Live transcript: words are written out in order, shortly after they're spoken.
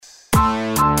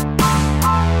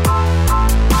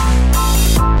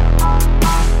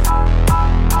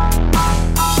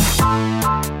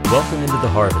The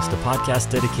Harvest, a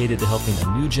podcast dedicated to helping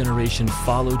a new generation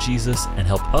follow Jesus and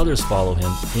help others follow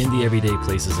him in the everyday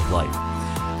places of life.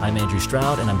 I'm Andrew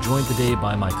Stroud, and I'm joined today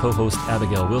by my co-host,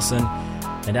 Abigail Wilson.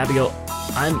 And Abigail,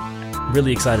 I'm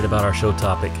really excited about our show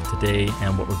topic today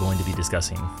and what we're going to be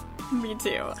discussing. Me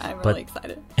too. I'm really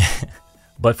excited.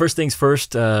 But first things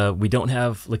first, we don't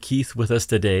have Lakeith with us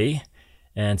today,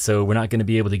 and so we're not going to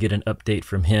be able to get an update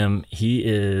from him. He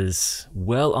is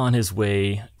well on his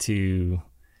way to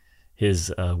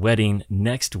his wedding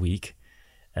next week,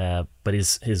 but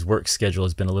his work schedule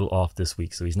has been a little off this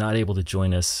week, so he's not able to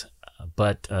join us.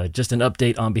 But just an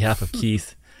update on behalf of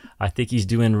Keith. I think he's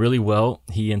doing really well.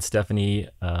 He and Stephanie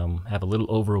have a little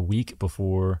over a week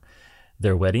before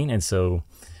their wedding, and so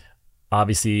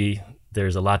obviously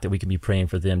there's a lot that we can be praying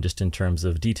for them just in terms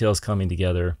of details coming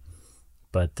together.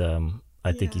 But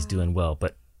I think he's doing well.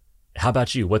 But how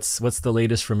about you? What's the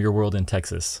latest from your world in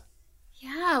Texas?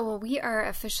 Yeah, well, we are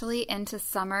officially into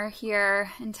summer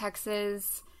here in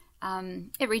Texas.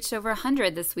 It reached over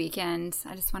 100 this weekend.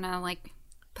 I just want to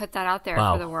put that out there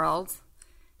for the world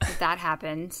that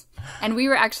happened. And we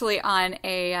were actually on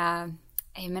a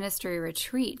ministry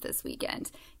retreat this weekend.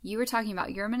 You were talking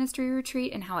about your ministry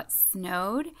retreat and how it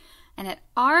snowed. And at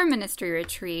our ministry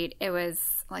retreat, it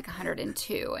was like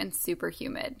 102 and super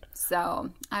humid.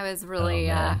 So I was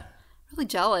really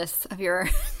jealous of your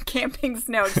camping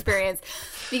snow experience.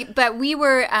 But we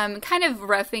were kind of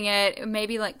roughing it.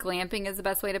 Maybe like glamping is the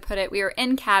best way to put it. We were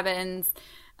in cabins.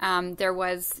 There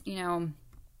was,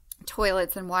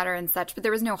 toilets and water and such, but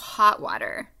there was no hot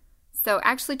water. So it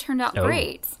actually turned out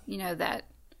great, that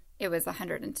it was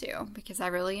 102 because I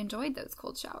really enjoyed those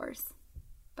cold showers.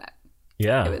 But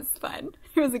yeah, it was fun.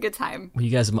 It was a good time. Well, you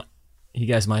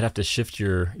guys might have to shift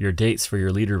your dates for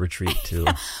your leader retreat to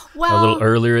a little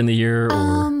earlier in the year.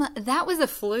 Or that was a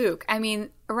fluke. I mean,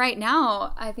 right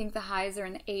now I think the highs are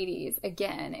in the 80s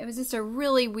again. It was just a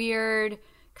really weird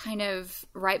kind of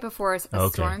right before a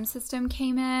storm system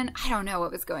came in. I don't know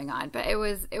what was going on, but it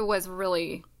was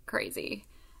really crazy.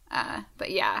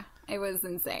 But yeah, it was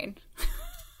insane.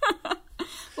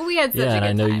 Well, we had such a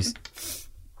good time.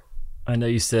 I know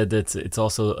you said that it's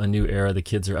also a new era. The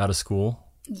kids are out of school.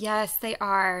 Yes, they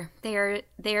are.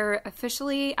 They're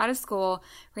officially out of school.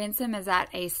 Ransom is at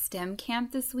a STEM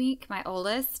camp this week, my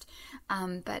oldest.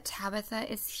 But Tabitha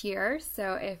is here.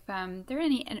 So if there are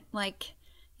any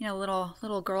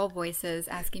little girl voices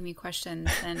asking me questions,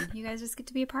 then you guys just get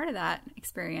to be a part of that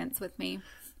experience with me.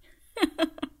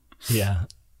 Yeah.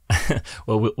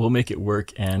 Well, we'll make it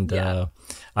work. And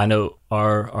I know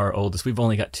our oldest, we've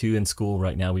only got 2 in school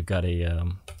right now. We've got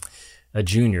a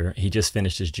junior. He just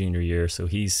finished his junior year, so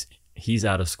he's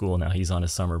out of school now. He's on a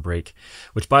summer break,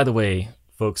 which, by the way,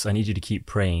 folks, I need you to keep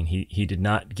praying. He did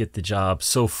not get the job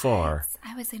so far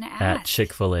I was going to ask. at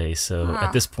Chick-fil-A. So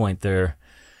at this point, there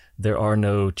are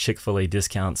no Chick-fil-A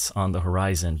discounts on the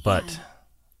horizon, but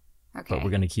we're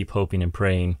going to keep hoping and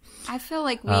praying. I feel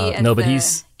like we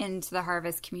into the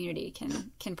Harvest community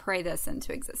can pray this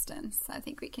into existence. I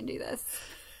think we can do this.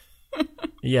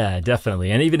 Yeah,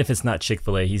 definitely. And even if it's not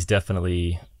Chick-fil-A, he's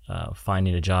definitely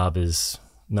finding a job is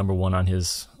number one on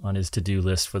his to-do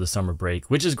list for the summer break,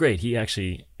 which is great.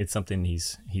 It's something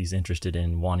he's interested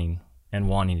in wanting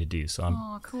to do.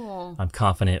 So cool. I'm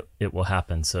confident it will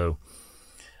happen. So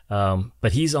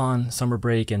but he's on summer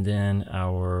break, and then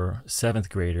our 7th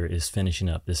grader is finishing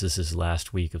up. This is his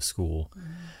last week of school.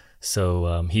 Mm-hmm.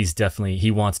 So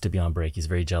he wants to be on break. He's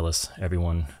very jealous.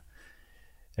 Everyone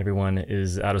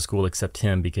is out of school except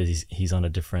him because he's on a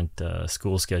different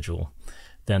school schedule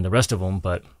than the rest of them.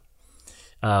 But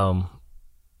on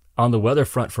the weather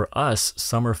front for us,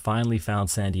 summer finally found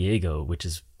San Diego, which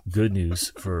is good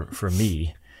news for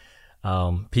me.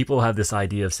 People have this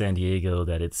idea of San Diego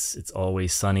that it's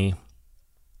always sunny,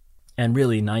 and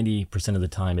really 90% of the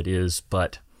time it is.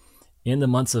 But in the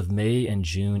months of May and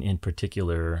June in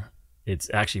particular, it's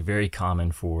actually very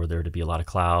common for there to be a lot of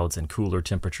clouds and cooler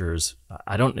temperatures.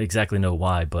 I don't exactly know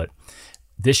why, but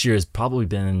this year has probably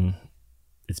been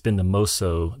the most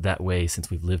so that way since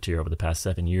we've lived here over the past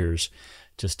 7 years.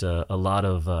 Just a lot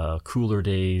of cooler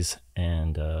days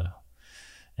and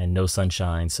no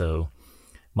sunshine. So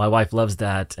my wife loves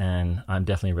that, and I'm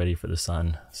definitely ready for the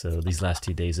sun. So these last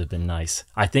 2 days have been nice.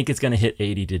 I think it's going to hit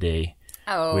 80 today,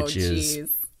 which is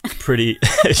pretty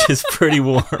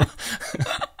warm.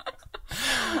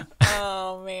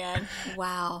 Oh man!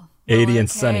 Wow. 80 and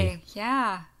sunny.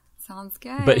 Yeah, sounds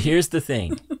good. But here's the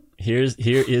thing. Here is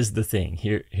the thing.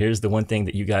 Here's the one thing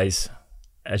that you guys,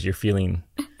 as you're feeling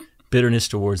bitterness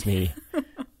towards me,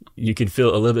 you can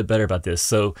feel a little bit better about this.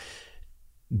 So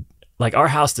like our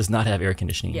house does not have air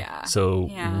conditioning. Yeah. So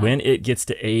when it gets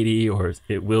to 80 or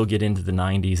it will get into the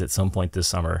 90s at some point this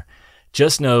summer,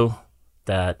 just know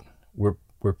that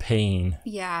we're paying.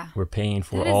 Yeah. We're paying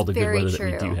for all the good weather that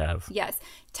we do have. Yes.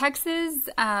 Texas,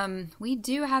 we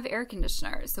do have air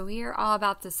conditioners. So we are all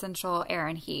about the central air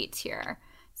and heat here.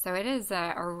 So it is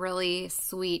a really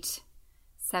sweet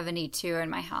 72 in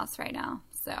my house right now.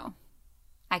 So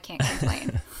I can't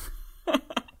complain.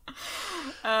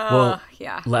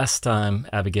 Last time,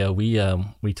 Abigail,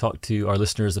 we talked to our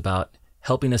listeners about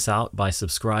helping us out by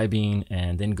subscribing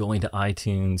and then going to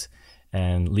iTunes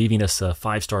and leaving us a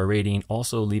 5-star rating,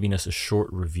 also leaving us a short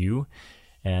review.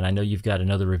 And I know you've got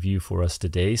another review for us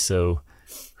today. So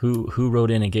who wrote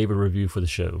in and gave a review for the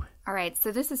show? All right.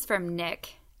 So this is from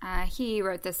Nick. He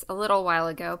wrote this a little while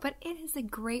ago, but it is a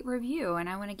great review, and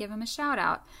I want to give him a shout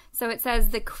out. So it says,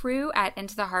 the crew at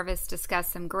Into the Harvest discuss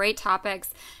some great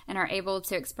topics and are able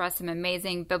to express some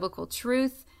amazing biblical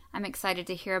truth. I'm excited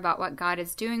to hear about what God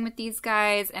is doing with these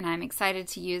guys, and I'm excited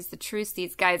to use the truths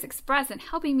these guys express in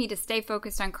helping me to stay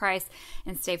focused on Christ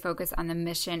and stay focused on the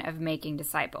mission of making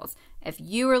disciples. If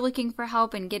you are looking for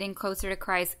help in getting closer to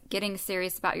Christ, getting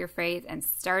serious about your faith, and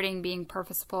starting being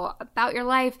purposeful about your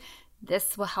life,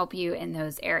 this will help you in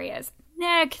those areas.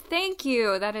 Nick, thank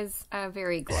you. That is a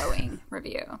very glowing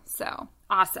review. So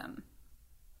awesome.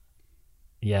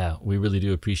 Yeah, we really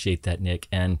do appreciate that, Nick.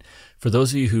 And for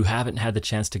those of you who haven't had the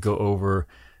chance to go over,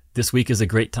 this week is a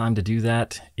great time to do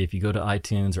that. If you go to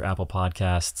iTunes or Apple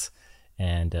Podcasts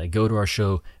and go to our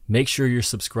show, make sure you're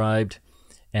subscribed,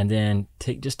 and then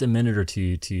take just a minute or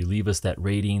two to leave us that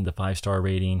rating, the 5-star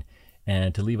rating,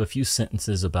 and to leave a few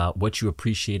sentences about what you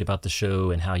appreciate about the show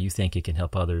and how you think it can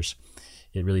help others.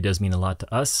 It really does mean a lot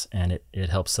to us, and it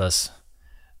helps us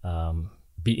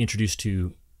be introduced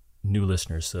to new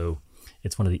listeners. So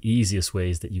it's one of the easiest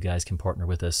ways that you guys can partner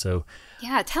with us. So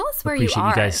yeah, tell us where you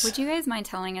are. Would you guys mind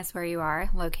telling us where you are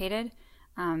located?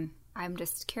 I'm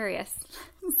just curious.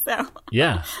 So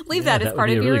yeah, leave that as part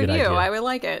of your review. I would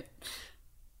like it.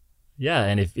 Yeah,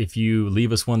 and if you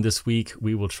leave us one this week,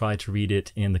 we will try to read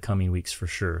it in the coming weeks for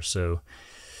sure. So,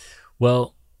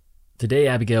 well, today,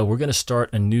 Abigail, we're going to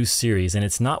start a new series, and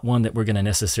it's not one that we're going to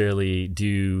necessarily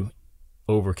do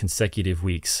over consecutive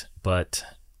weeks, but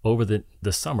over the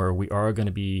summer, we are going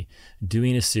to be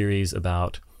doing a series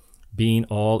about being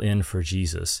all in for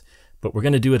Jesus. But we're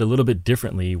going to do it a little bit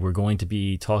differently. We're going to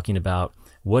be talking about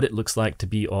what it looks like to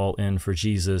be all in for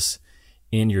Jesus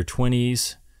in your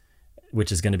 20s,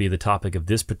 which is going to be the topic of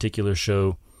this particular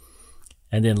show.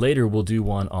 And then later we'll do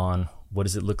one on what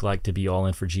does it look like to be all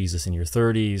in for Jesus in your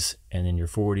 30s and in your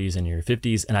 40s and your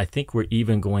 50s. And I think we're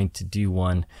even going to do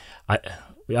one, I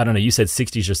don't know, you said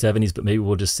 60s or 70s, but maybe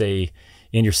we'll just say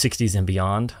in your 60s and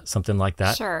beyond, something like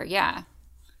that. Sure, yeah.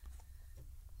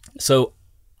 So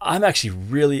I'm actually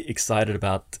really excited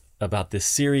about this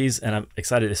series, and I'm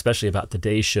excited especially about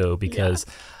today's show because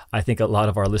I think a lot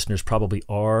of our listeners probably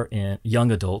are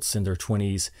young adults in their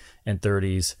 20s and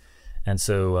 30s. And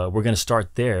so we're going to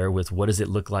start there with what does it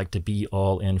look like to be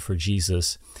all in for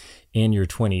Jesus in your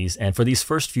 20s. And for these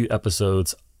first few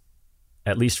episodes,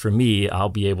 at least for me, I'll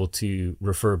be able to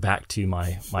refer back to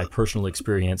my personal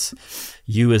experience,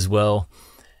 you as well.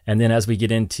 And then as we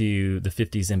get into the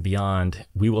 50s and beyond,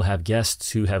 we will have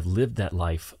guests who have lived that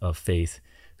life of faith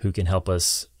who can help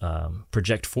us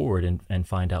project forward and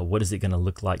find out what is it going to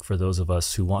look like for those of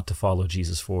us who want to follow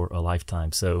Jesus for a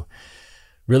lifetime. So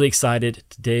really excited.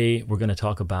 Today, we're going to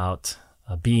talk about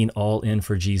being all in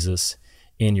for Jesus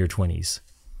in your 20s.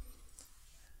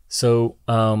 So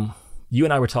you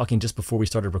and I were talking just before we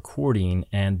started recording,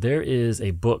 and there is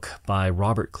a book by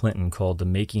Robert Clinton called The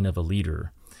Making of a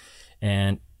Leader.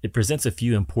 And it presents a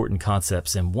few important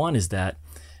concepts. And one is that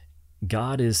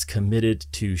God is committed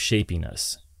to shaping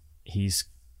us. He's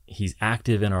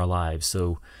active in our lives.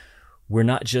 So we're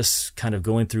not just kind of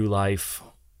going through life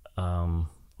on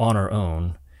our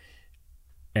own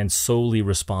and solely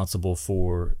responsible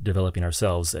for developing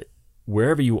ourselves.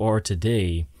 Wherever you are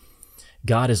today,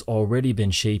 God has already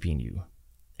been shaping you,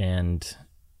 and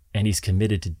he's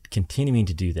committed to continuing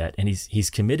to do that, and he's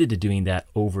committed to doing that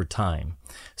over time.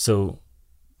 So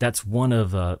that's one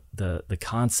of the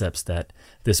concepts that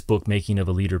this book, Making of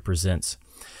a Leader, presents.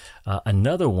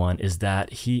 Another one is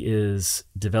that he is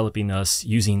developing us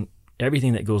using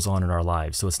everything that goes on in our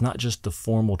lives. So it's not just the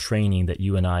formal training that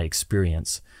you and I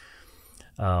experience,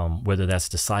 whether that's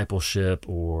discipleship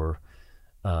or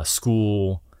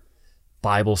school,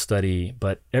 Bible study,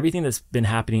 but everything that's been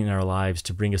happening in our lives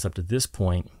to bring us up to this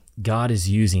point, God is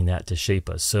using that to shape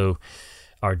us. So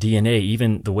our DNA,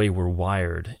 even the way we're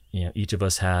wired, each of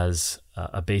us has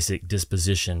a basic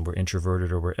disposition. We're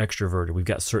introverted or we're extroverted. We've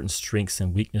got certain strengths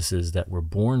and weaknesses that we're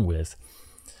born with.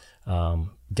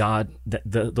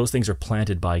 Those things are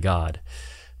planted by God,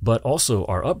 but also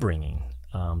our upbringing,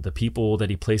 the people that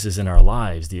he places in our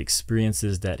lives, the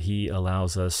experiences that he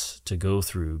allows us to go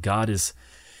through.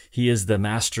 He is the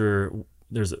master.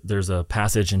 There's a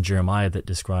passage in Jeremiah that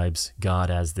describes God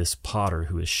as this potter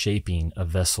who is shaping a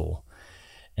vessel.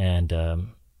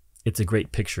 And it's a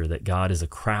great picture that God is a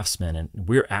craftsman, and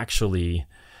we're actually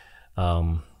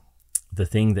the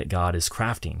thing that God is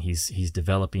crafting. He's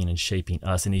developing and shaping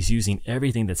us, and he's using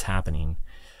everything that's happening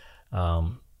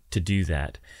to do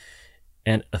that.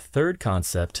 And a third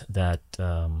concept that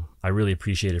I really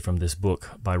appreciated from this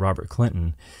book by Robert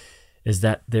Clinton is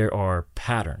that there are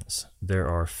patterns, there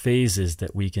are phases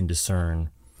that we can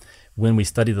discern when we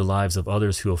study the lives of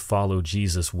others who have followed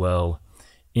Jesus well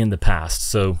in the past.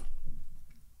 So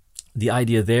the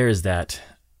idea there is that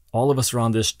all of us are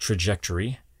on this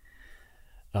trajectory,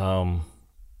 and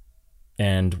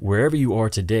wherever you are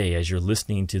today, as you're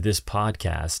listening to this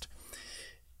podcast,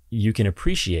 you can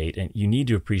appreciate, and you need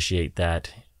to appreciate,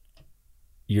 that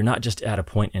you're not just at a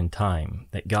point in time,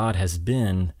 that God has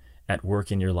been at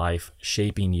work in your life,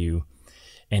 shaping you,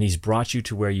 and he's brought you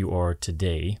to where you are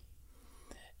today.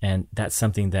 And that's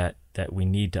something that we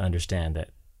need to understand,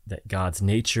 that God's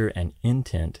nature and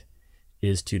intent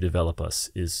is to develop us,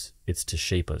 it's to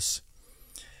shape us.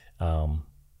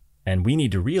 And we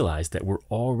need to realize that we're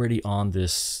already on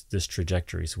this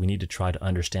trajectory. So we need to try to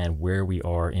understand where we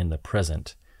are in the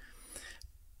present.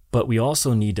 But we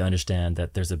also need to understand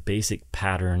that there's a basic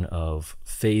pattern of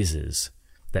phases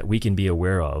that we can be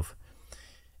aware of.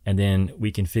 And then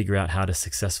we can figure out how to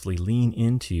successfully lean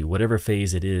into whatever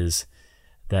phase it is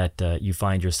that you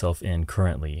find yourself in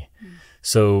currently.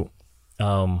 So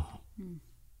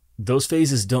those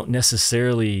phases don't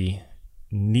necessarily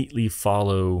neatly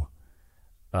follow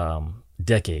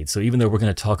decades. So even though we're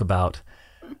going to talk about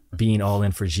being all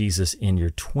in for Jesus in your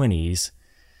 20s,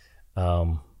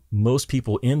 most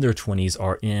people in their 20s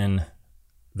are in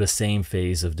the same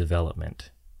phase of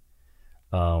development.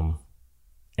 And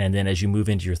then as you move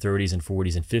into your 30s and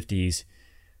 40s and 50s,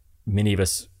 many of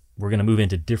us, we're going to move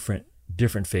into different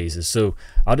phases. So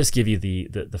I'll just give you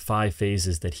the 5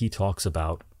 phases that he talks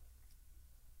about.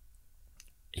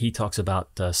 He talks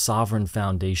about sovereign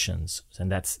foundations,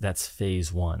 and that's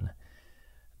phase 1,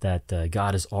 that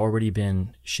God has already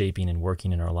been shaping and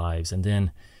working in our lives. And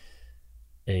then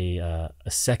a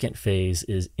second phase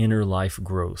is inner life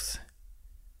growth.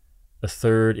 A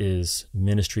third is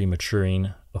ministry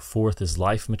maturing. A fourth is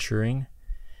life maturing.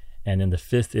 And then the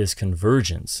fifth is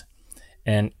convergence.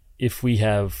 And if we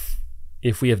have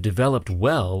developed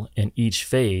well in each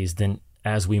phase, then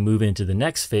as we move into the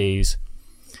next phase,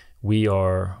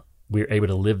 we're able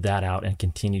to live that out and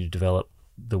continue to develop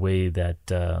the way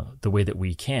that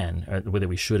we can, or the way that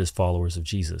we should as followers of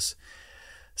Jesus.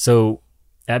 So,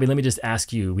 Abby, let me just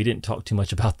ask you, we didn't talk too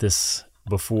much about this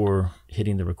before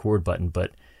hitting the record button, but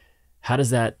how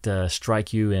does that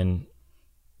strike you, and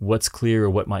what's clear or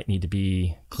what might need to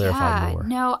be clarified more?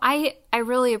 No, I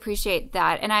really appreciate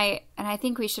that. And I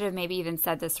think we should have maybe even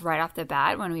said this right off the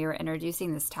bat when we were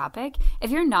introducing this topic.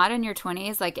 If you're not in your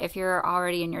 20s, like if you're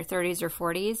already in your 30s or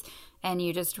 40s and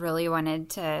you just really wanted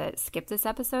to skip this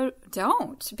episode,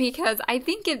 don't. Because I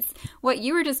think it's what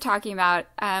you were just talking about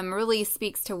really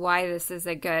speaks to why this is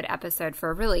a good episode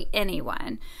for really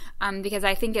anyone. Because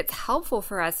I think it's helpful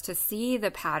for us to see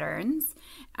the patterns,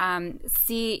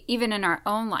 see even in our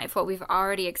own life what we've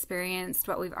already experienced,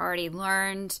 what we've already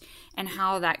learned, and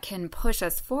how that can push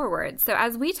us forward. So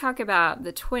as we talk about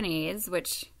the 20s,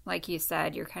 which, like you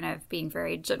said, you're kind of being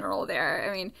very general there.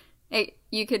 I mean,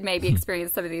 you could maybe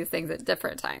experience some of these things at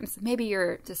different times. Maybe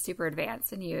you're just super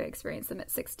advanced and you experience them at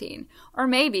 16. Or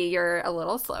maybe you're a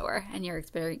little slower and you're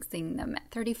experiencing them at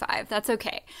 35. That's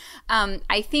okay.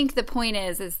 I think the point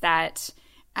is that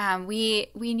we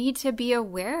need to be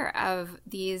aware of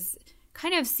these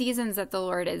kind of seasons that the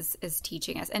Lord is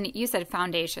teaching us. And you said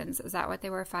foundations. Is that what they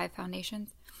were? 5 foundations?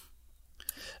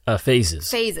 Phases.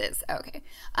 Phases, okay.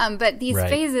 But these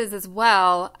phases as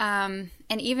well, and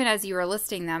even as you were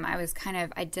listing them, I was kind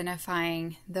of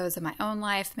identifying those in my own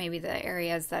life, maybe the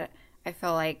areas that I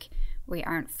feel like we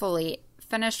aren't fully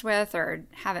finished with or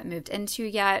haven't moved into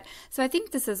yet. So I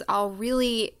think this is all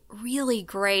really, really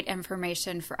great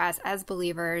information for us as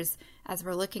believers, as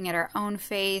we're looking at our own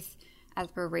faith, as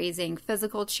we're raising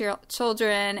physical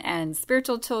children and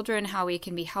spiritual children, how we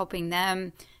can be helping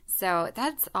them. So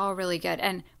that's all really good.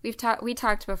 And we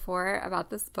talked before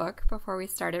about this book before we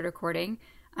started recording.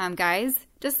 Guys,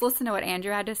 just listen to what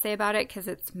Andrew had to say about it, because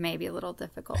it's maybe a little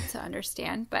difficult to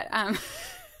understand. But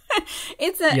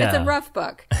It's a rough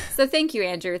book. So thank you,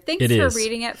 Andrew. Thanks for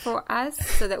reading it for us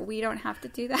so that we don't have to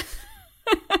do that.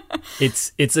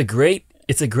 It's a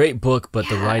great book, but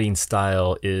the writing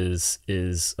style is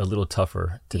a little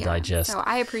tougher to digest. So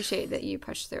I appreciate that you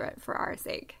pushed through it for our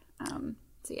sake.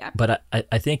 But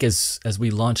I think as we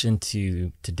launch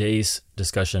into today's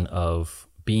discussion of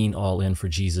being all in for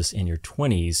Jesus in your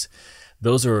 20s,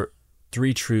 those are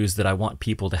three truths that I want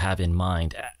people to have in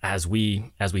mind as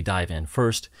we dive in.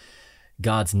 First,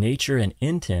 God's nature and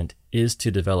intent is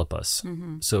to develop us.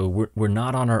 Mm-hmm. So we're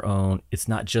not on our own. It's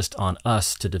not just on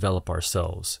us to develop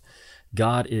ourselves.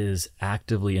 God is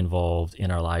actively involved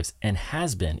in our lives and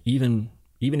has been, even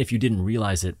if you didn't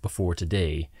realize it before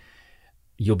today.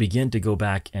 You'll begin to go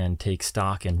back and take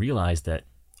stock and realize that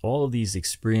all of these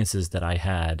experiences that I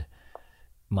had,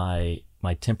 my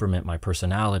temperament, my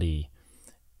personality,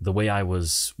 the way I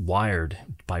was wired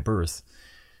by birth,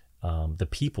 the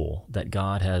people that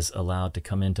God has allowed to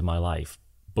come into my life,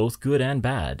 both good and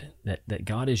bad, that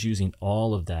God is using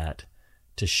all of that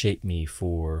to shape me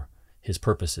for his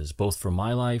purposes, both for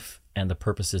my life and the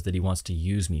purposes that he wants to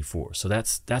use me for. So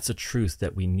that's a truth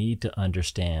that we need to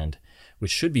understand, which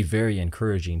should be very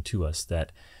encouraging to us,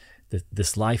 that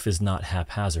this life is not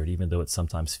haphazard, even though it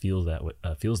sometimes feels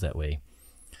that way.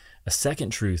 A second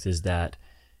truth is that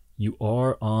you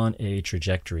are on a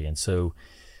trajectory. And so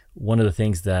one of the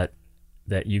things that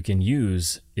you can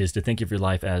use is to think of your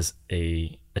life as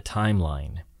a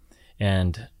timeline.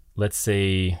 And let's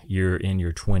say you're in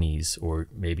your 20s, or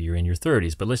maybe you're in your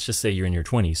 30s, but let's just say you're in your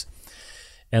 20s.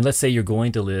 And let's say you're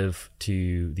going to live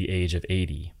to the age of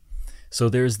 80. So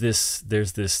there's this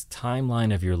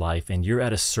timeline of your life, and you're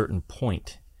at a certain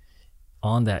point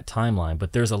on that timeline,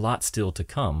 but there's a lot still to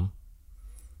come.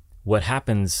 What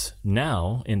happens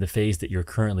now in the phase that you're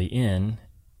currently in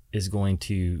is going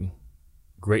to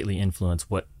greatly influence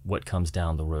what comes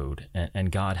down the road.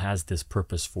 And God has this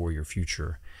purpose for your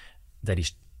future that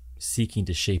he's seeking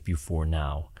to shape you for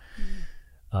now.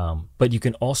 Mm-hmm. But you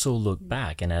can also look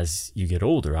back, and as you get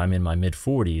older, I'm in my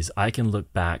mid-40s, I can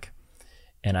look back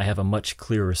and I have a much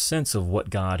clearer sense of what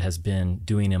God has been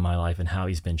doing in my life and how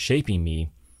he's been shaping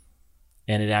me.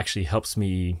 And it actually helps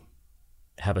me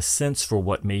have a sense for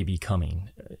what may be coming.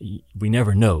 We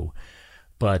never know,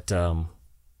 but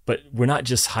we're not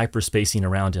just hyperspacing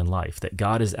around in life, that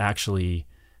God is actually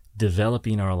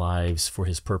developing our lives for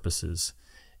his purposes,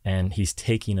 and he's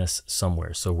taking us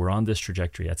somewhere. So we're on this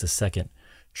trajectory. That's a second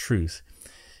truth.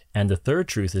 And the third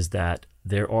truth is that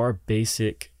there are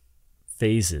basic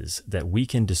phases that we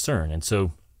can discern. And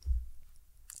so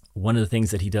one of the things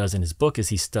that he does in his book is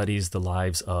he studies the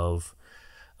lives of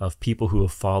people who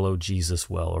have followed Jesus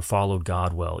well, or followed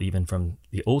God well, even from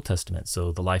the Old Testament.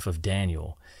 So the life of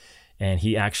Daniel. And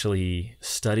he actually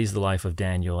studies the life of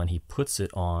Daniel, and he puts it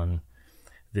on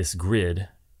this grid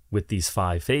with these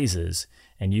 5 phases.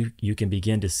 And you can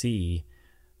begin to see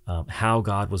how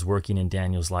God was working in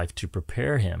Daniel's life to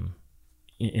prepare him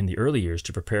in the early years,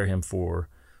 to prepare him for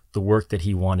the work that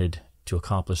he wanted to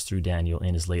accomplish through Daniel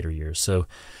in his later years. So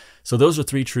those are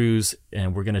 3 truths,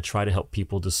 and we're going to try to help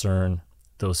people discern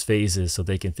those phases so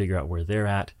they can figure out where they're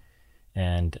at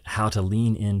and how to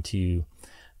lean into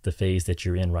the phase that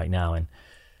you're in right now. And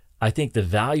I think the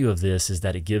value of this is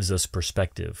that it gives us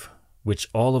perspective, which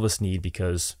all of us need,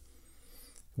 because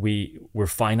we're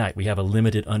finite. We have a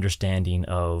limited understanding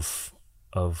of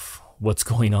what's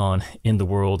going on in the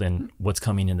world and what's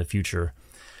coming in the future.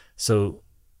 So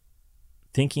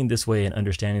thinking this way and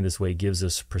understanding this way gives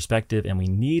us perspective, and we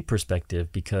need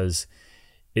perspective because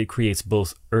it creates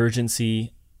both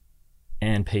urgency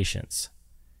and patience.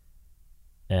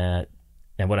 And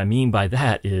what I mean by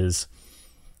that is,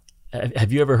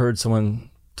 have you ever heard someone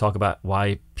talk about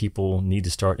why people need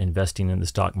to start investing in the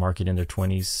stock market in their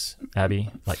 20s, Abby?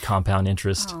 Like compound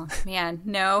interest? Oh, man,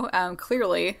 no.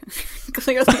 Clearly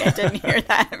I didn't hear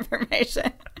that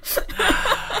information.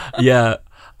 Yeah.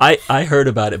 I heard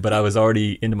about it, but I was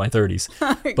already into my 30s.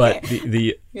 Okay. But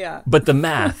but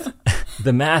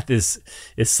the math is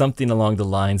something along the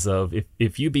lines of,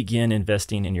 if you begin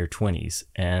investing in your 20s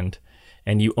and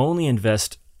you only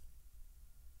invest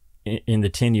in the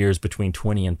 10 years between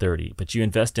 20 and 30, but you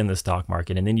invest in the stock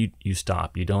market and then you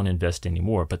stop, you don't invest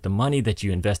anymore, but the money that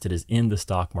you invested is in the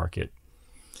stock market,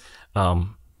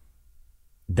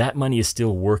 that money is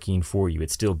still working for you.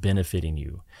 It's still benefiting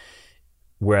you.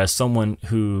 Whereas someone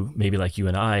who maybe like you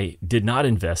and I did not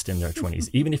invest in their 20s,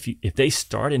 even if they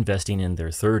start investing in their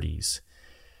 30s,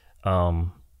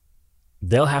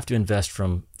 they'll have to invest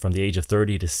from the age of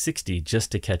 30 to 60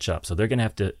 just to catch up. So they're going to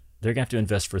have to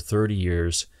invest for 30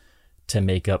 years to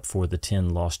make up for the 10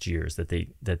 lost years that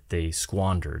they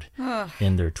squandered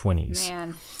in their 20s.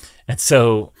 Man. And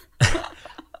so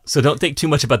don't think too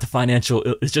much about the financial.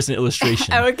 It's just an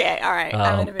illustration. Okay, all right.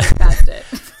 I'm going to move past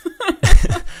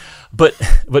it.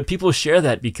 But people share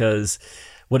that because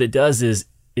what it does is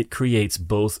it creates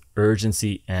both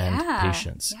urgency and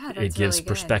patience. Yeah, it gives really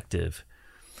perspective.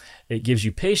 It gives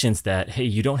you patience that, hey,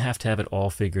 you don't have to have it all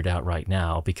figured out right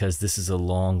now, because this is a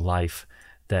long life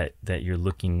that you're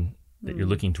looking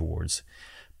towards.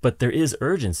 But there is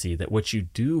urgency that what you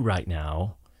do right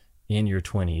now in your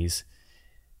 20s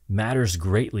matters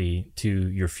greatly to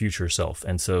your future self.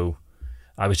 And so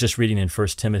I was just reading in 1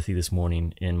 Timothy this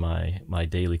morning in my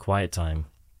daily quiet time.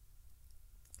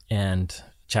 And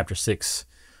chapter 6,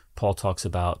 Paul talks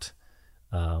about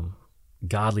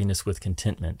godliness with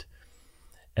contentment.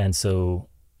 And so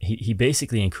he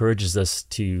basically encourages us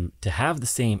to have the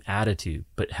same attitude,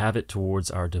 but have it towards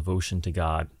our devotion to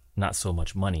God, not so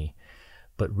much money,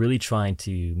 but really trying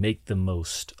to make the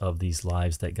most of these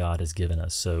lives that God has given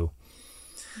us. So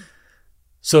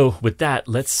with that,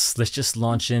 let's just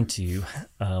launch into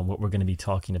what we're going to be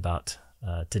talking about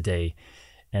today.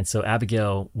 And so,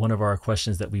 Abigail, one of our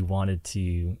questions that we wanted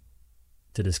to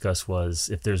discuss was,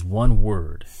 if there's one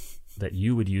word that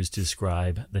you would use to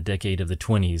describe the decade of the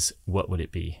 20s, what would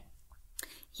it be?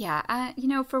 Yeah,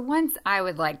 for once, I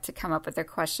would like to come up with the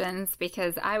questions,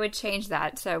 because I would change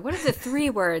that to, what are the 3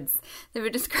 words that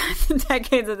would describe the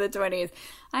decades of the 20s?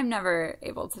 I'm never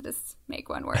able to just make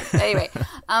one word. But anyway,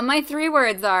 my 3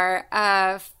 words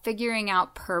are figuring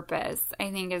out purpose,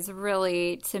 I think, is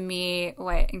really, to me,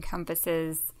 what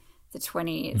encompasses the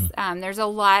 20s. There's a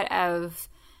lot of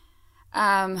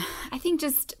I think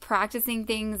just practicing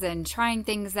things and trying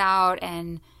things out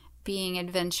and being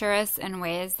adventurous in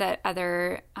ways that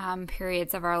other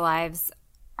periods of our lives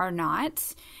are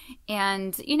not.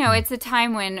 And, it's a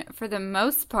time when, for the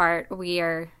most part, we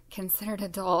are considered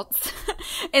adults.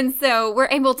 And so we're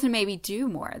able to maybe do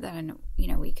more than,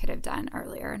 we could have done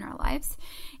earlier in our lives.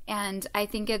 And I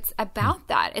think it's about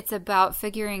that. It's about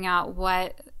figuring out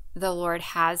what the Lord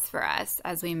has for us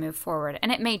as we move forward. And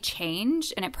it may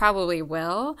change, and it probably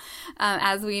will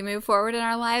as we move forward in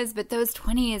our lives, but those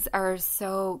 20s are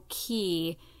so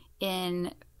key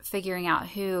in figuring out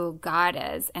who God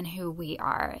is and who we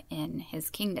are in His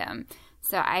kingdom.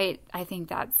 So I think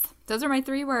those are my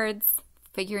 3 words: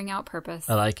 figuring out purpose.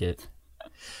 I like it.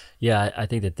 Yeah, I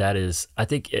think that is, I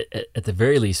think at the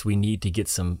very least, we need to get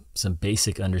some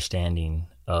basic understanding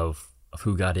of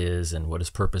who God is and what His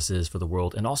purpose is for the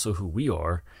world, and also who we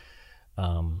are,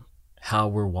 how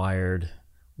we're wired,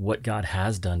 what God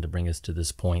has done to bring us to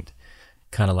this point,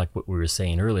 kind of like what we were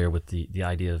saying earlier with the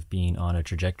idea of being on a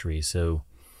trajectory. So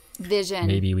vision.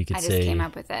 Maybe we could I say, just came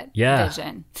up with it. Yeah,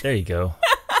 vision. There you go.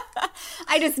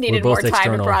 I just needed more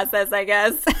time to process, I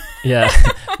guess. Yeah,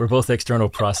 we're both external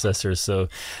processors. So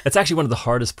that's actually one of the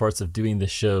hardest parts of doing this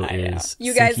show is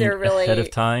you guys are really ahead of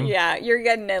time. Yeah, you're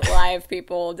getting it live,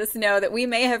 people. Just know that we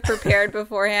may have prepared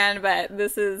beforehand, but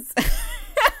this is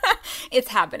it's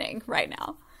happening right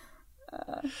now.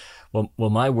 Well,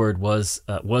 my word was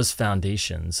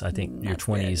foundations. I think your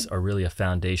 20s are really a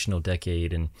foundational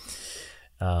decade, and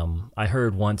I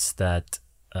heard once that.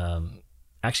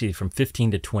 Actually from 15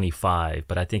 to 25,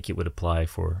 but I think it would apply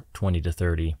for 20 to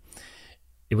 30.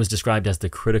 It was described as the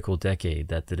critical decade,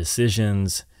 that the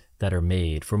decisions that are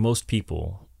made for most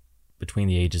people between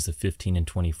the ages of 15 and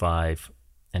 25,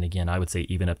 and again, I would say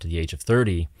even up to the age of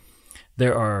 30,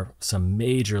 there are some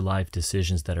major life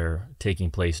decisions that are taking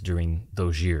place during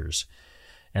those years.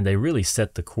 And they really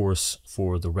set the course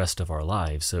for the rest of our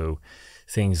lives. So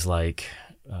things like,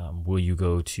 will you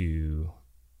go to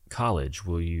college?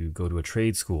 Will you go to a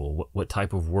trade school? What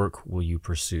type of work will you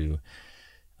pursue?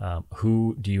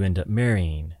 Who do you end up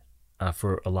marrying?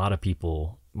 For a lot of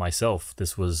people, myself,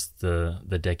 this was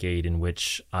the decade in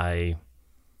which I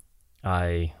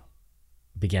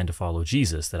began to follow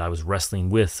Jesus, that I was wrestling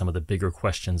with some of the bigger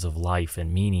questions of life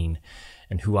and meaning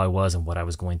and who I was and what I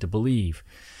was going to believe.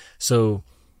 So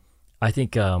I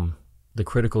think the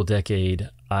critical decade,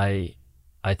 I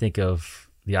think of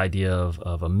the idea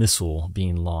of a missile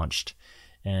being launched,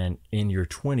 and in your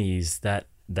 20s,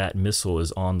 that missile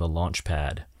is on the launch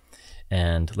pad,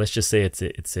 and let's just say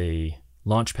it's a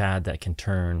launch pad that can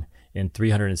turn in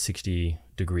 360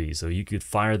 degrees. So you could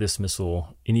fire this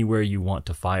missile anywhere you want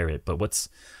to fire it. But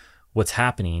what's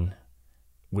happening,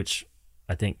 which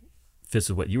I think fits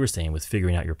with what you were saying with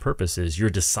figuring out your purpose, is you're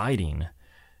deciding,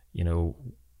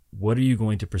 what are you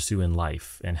going to pursue in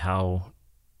life, and how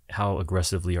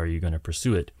aggressively are you going to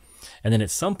pursue it? And then at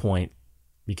some point,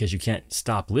 because you can't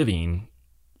stop living,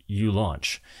 you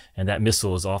launch, and that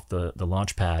missile is off the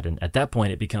launch pad. And at that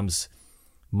point, it becomes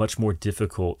much more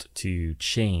difficult to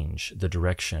change the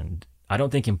direction. I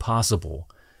don't think impossible,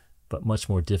 but much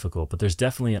more difficult. But there's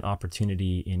definitely an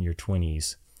opportunity in your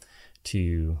 20s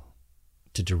to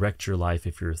direct your life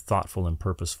if you're thoughtful and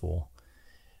purposeful.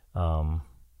 And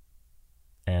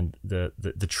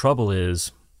the trouble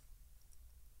is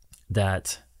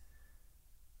that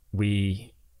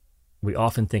we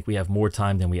often think we have more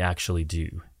time than we actually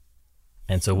do.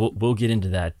 And so we'll get into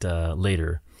that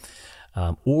later.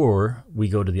 Or we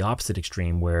go to the opposite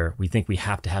extreme where we think we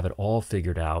have to have it all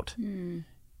figured out,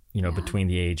 between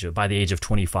by the age of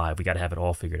 25, we got to have it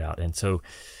all figured out. And so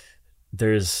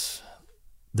there's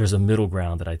a middle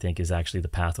ground that I think is actually the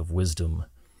path of wisdom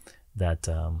that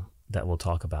we'll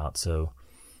talk about. So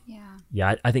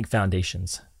I think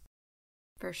foundations.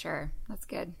 For sure. That's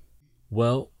good.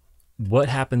 Well, what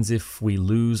happens if we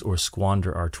lose or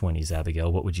squander our 20s,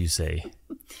 Abigail? What would you say?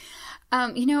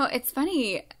 It's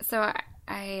funny. So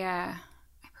I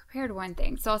prepared one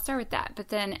thing. So I'll start with that. But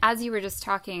then as you were just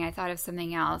talking, I thought of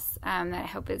something else that I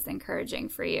hope is encouraging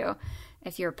for you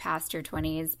if you're past your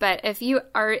 20s. But if you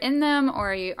are in them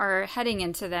or you are heading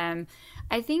into them,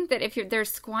 I think that if they're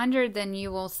squandered, then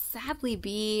you will sadly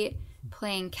be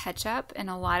playing catch up in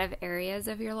a lot of areas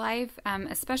of your life,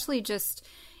 especially just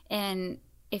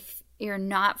if you're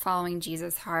not following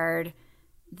Jesus hard,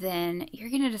 then you're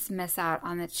going to just miss out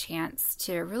on the chance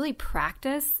to really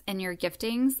practice in your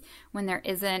giftings when there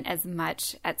isn't as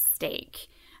much at stake.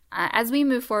 As we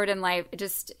move forward in life,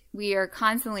 we are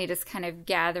constantly just kind of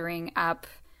gathering up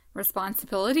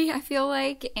responsibility, I feel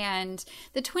like. And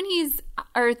the 20s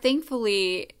are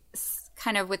thankfully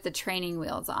kind of with the training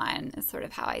wheels on, is sort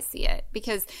of how I see it.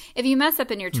 Because if you mess up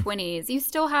in your 20s, you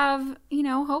still have,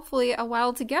 hopefully a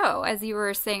while to go, as you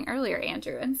were saying earlier,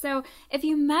 Andrew. And so if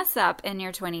you mess up in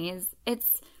your 20s,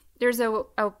 there's a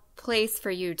place for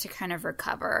you to kind of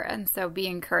recover. And so be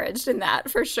encouraged in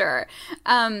that for sure.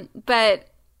 But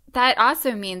that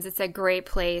also means it's a great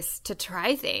place to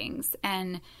try things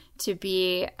and to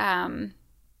be,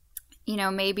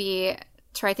 maybe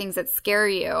try things that scare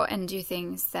you and do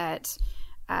things that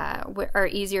are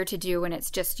easier to do when it's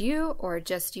just you or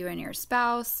just you and your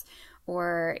spouse,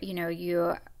 or,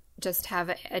 you just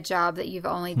have a job that you've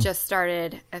only just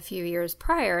started a few years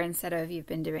prior instead of you've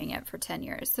been doing it for 10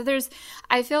 years. So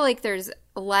I feel like there's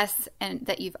less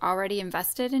that you've already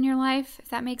invested in your life, if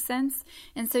that makes sense.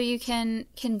 And so you can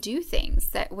do things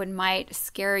that might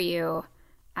scare you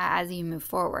as you move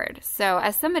forward. So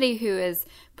as somebody who is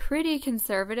pretty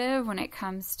conservative when it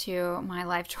comes to my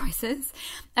life choices,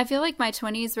 I feel like my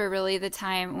 20s were really the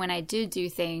time when I did do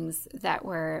things that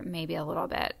were maybe a little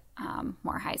bit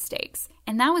more high stakes.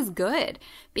 And that was good,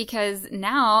 because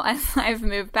now as I've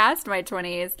moved past my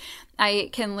 20s, I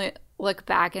can look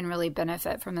back and really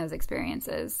benefit from those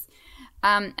experiences.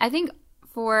 I think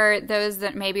for those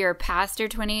that maybe are past your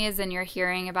 20s and you're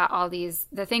hearing about all the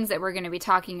things that we're going to be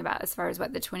talking about as far as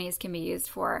what the 20s can be used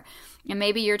for, and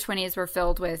maybe your 20s were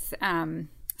filled with sin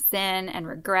and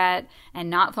regret and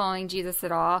not following Jesus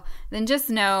at all, then just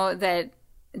know that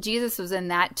Jesus was in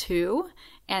that too,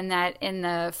 and that in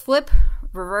the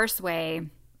reverse way,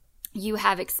 you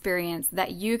have experience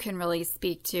that you can really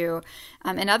speak to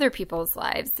in other people's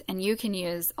lives, and you can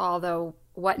use all the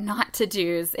what not to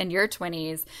do's in your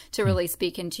 20s to really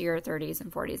speak into your 30s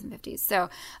and 40s and 50s. So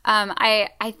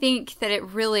I think that it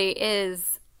really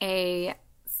is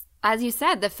as you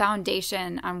said, the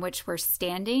foundation on which we're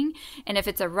standing. And if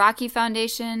it's a rocky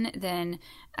foundation, then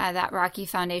that rocky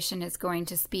foundation is going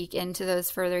to speak into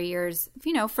those further years,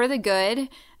 for the good,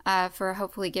 for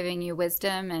hopefully giving you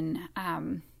wisdom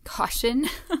and caution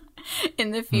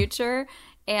in the future.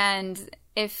 And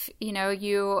if,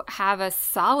 you have a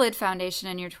solid foundation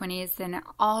in your 20s, then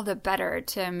all the better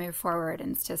to move forward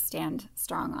and to stand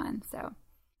strong on. So,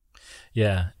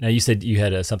 yeah. Now you said you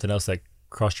had something else that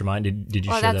crossed your mind. Did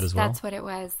you share that as well? That's what it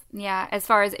was. Yeah. As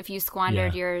far as if you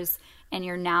squandered yours and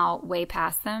you're now way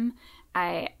past them,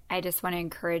 I just want to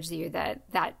encourage you that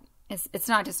it's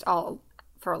not just all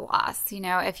for loss.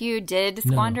 If you did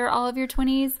squander all of your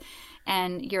 20s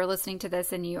and you're listening to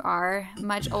this and you are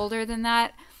much older than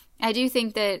that, I do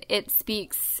think that it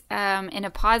speaks in a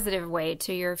positive way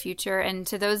to your future and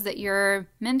to those that you're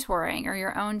mentoring or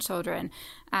your own children.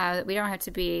 We don't have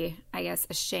to be, I guess,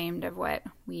 ashamed of what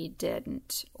we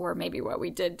didn't, or maybe what we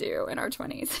did do in our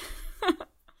 20s.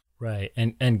 Right.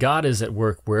 And God is at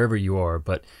work wherever you are.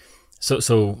 But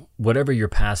so whatever your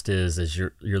past is, as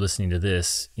you're listening to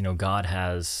this, God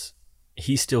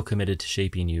he's still committed to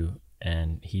shaping you,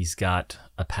 and he's got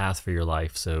a path for your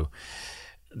life. So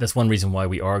that's one reason why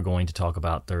we are going to talk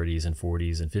about 30s and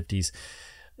 40s and 50s.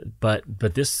 But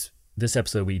this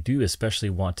episode, we do especially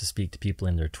want to speak to people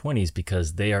in their 20s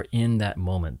because they are in that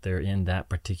moment. They're in that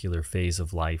particular phase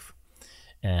of life.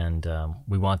 And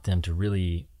we want them to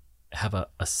really have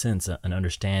a sense, an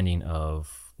understanding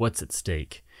of what's at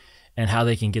stake and how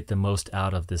they can get the most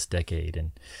out of this decade.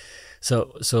 And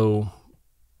so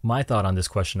my thought on this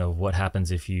question of what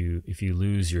happens if you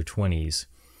lose your 20s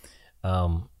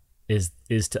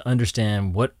is to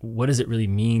understand what does it really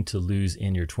mean to lose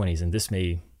in your 20s. And this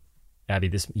may, Abby,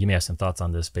 you may have some thoughts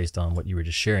on this based on what you were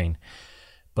just sharing.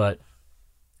 But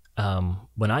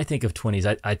when I think of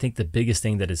 20s, I think the biggest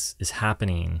thing that is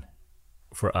happening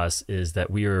for us is that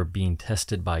we are being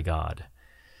tested by God.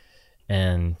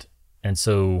 And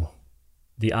so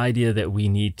the idea that we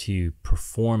need to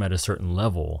perform at a certain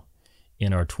level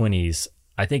in our 20s,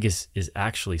 I think is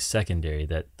actually secondary,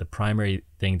 that the primary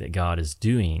thing that God is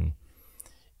doing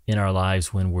in our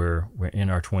lives when we're in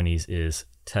our 20s is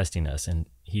testing us. And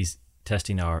he's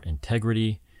testing our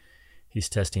integrity, he's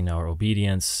testing our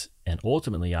obedience, and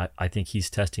ultimately, I think he's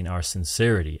testing our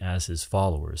sincerity as his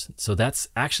followers. So that's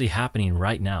actually happening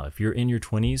right now. If you're in your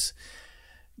 20s,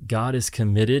 God is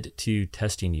committed to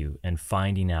testing you and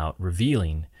finding out,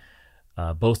 revealing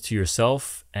both to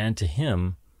yourself and to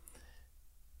him,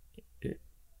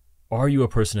 are you a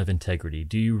person of integrity?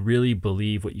 Do you really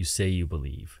believe what you say you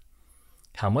believe?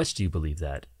 How much do you believe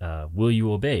that? Will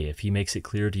you obey? If he makes it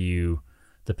clear to you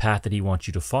the path that he wants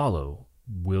you to follow,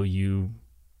 will you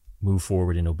move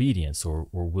forward in obedience, or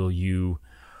will you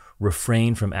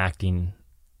refrain from acting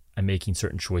and making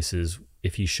certain choices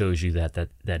if he shows you that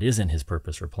isn't his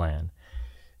purpose or plan?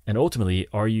 And ultimately,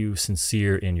 are you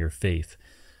sincere in your faith?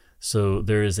 So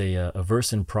there is a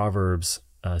verse in Proverbs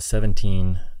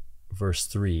 17, verse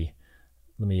 3.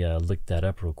 Let me look that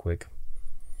up real quick.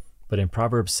 But in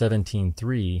Proverbs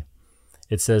 17:3,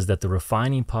 it says that the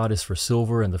refining pot is for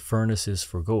silver and the furnace is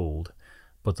for gold,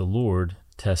 but the Lord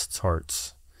tests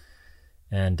hearts.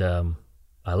 And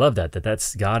I love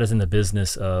that's God is in the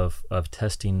business of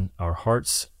testing our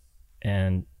hearts.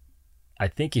 And I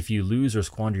think if you lose or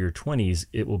squander your 20s,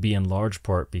 it will be in large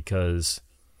part because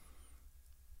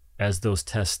as those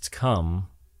tests come,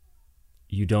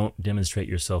 you don't demonstrate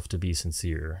yourself to be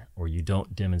sincere, or you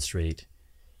don't demonstrate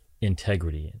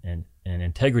integrity. And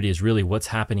integrity is really what's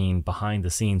happening behind the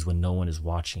scenes when no one is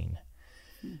watching.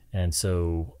 And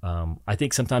so I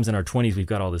think sometimes in our 20s, we've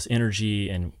got all this energy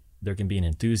and there can be an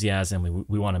enthusiasm.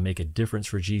 We want to make a difference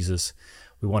for Jesus.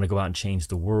 We want to go out and change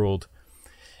the world.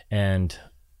 And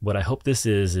what I hope this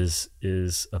is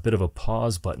a bit of a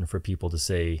pause button for people to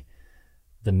say,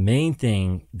 the main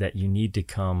thing that you need to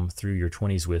come through your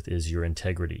 20s with is your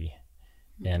integrity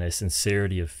and a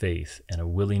sincerity of faith and a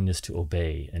willingness to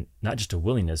obey. And not just a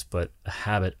willingness, but a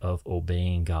habit of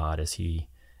obeying God as he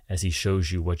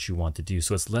shows you what you want to do.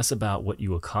 So it's less about what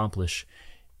you accomplish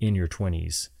in your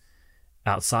 20s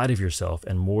outside of yourself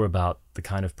and more about the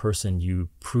kind of person you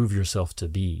prove yourself to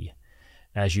be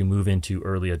as you move into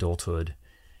early adulthood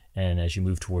and as you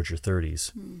move towards your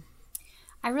 30s.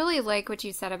 I really like what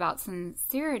you said about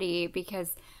sincerity,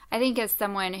 because I think as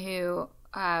someone who,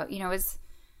 I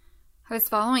was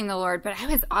following the Lord, but I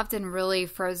was often really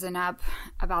frozen up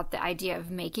about the idea of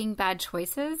making bad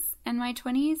choices in my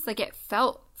 20s. Like, it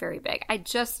felt very big. I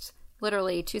just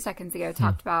literally 2 seconds ago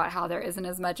talked about how there isn't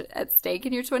as much at stake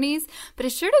in your 20s, but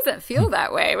it sure doesn't feel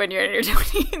that way when you're in your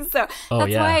 20s. So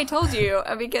that's why I told you,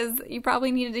 because you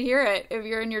probably needed to hear it if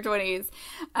you're in your 20s.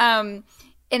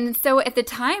 And so at the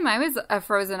time, I was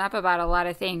frozen up about a lot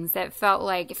of things that felt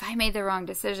like if I made the wrong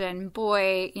decision,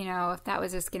 boy, if that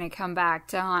was just going to come back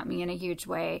to haunt me in a huge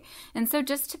way. And so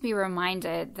just to be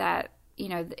reminded that,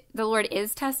 the Lord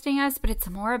is testing us, but it's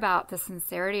more about the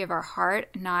sincerity of our heart,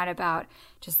 not about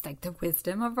just like the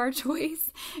wisdom of our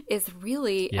choice, is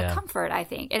really a comfort, I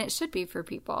think. And it should be for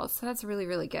people. So that's really,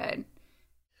 really good.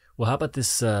 Well, how about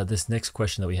this next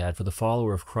question that we had for the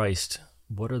follower of Christ?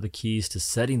 What are the keys to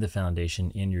setting the foundation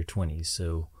in your 20s?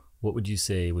 So what would you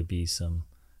say would be some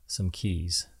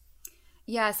keys?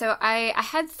 Yeah, so I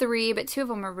had 3, but 2 of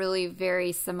them are really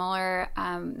very similar.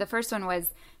 The first one was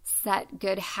set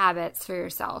good habits for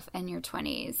yourself in your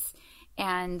 20s.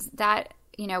 And that,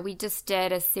 we just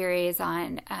did a series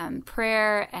on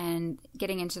prayer and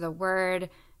getting into the Word.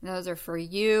 Those are for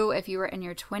you if you were in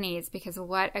your 20s, because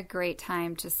what a great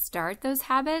time to start those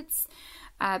habits.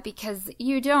 Because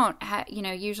you don't,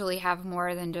 usually have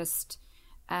more than just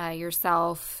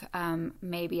yourself,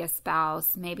 maybe a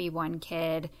spouse, maybe one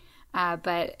kid.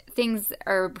 But things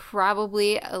are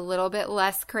probably a little bit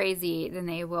less crazy than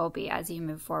they will be as you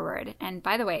move forward. And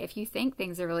by the way, if you think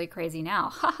things are really crazy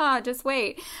now, just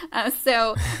wait.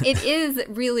 So it is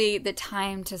really the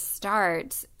time to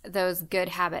start those good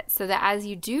habits so that as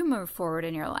you do move forward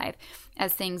in your life,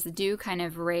 as things do kind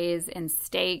of raise in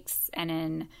stakes and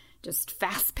in just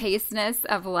fast-pacedness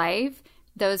of life,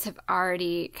 those have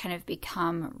already kind of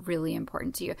become really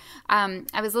important to you.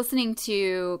 I was listening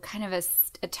to kind of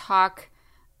a talk.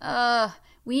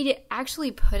 We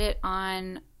actually put it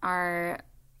on our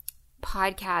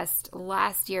podcast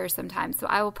last year sometime, so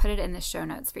I will put it in the show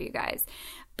notes for you guys.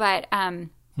 But one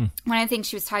of the things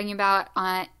she was talking about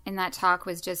in that talk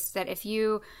was just that if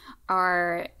you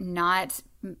are not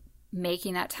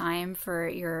making that time for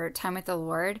your time with the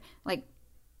Lord, like,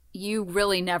 you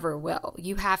really never will.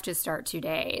 You have to start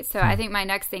today. So I think my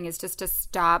next thing is just to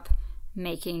stop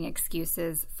making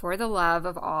excuses for the love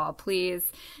of all.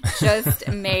 Please just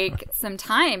make some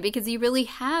time, because you really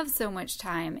have so much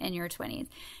time in your 20s.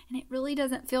 And it really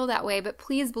doesn't feel that way, but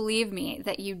please believe me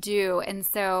that you do. And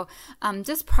so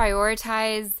just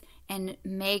prioritize and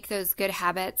make those good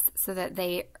habits so that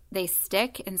they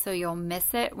stick, and so you'll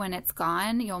miss it when it's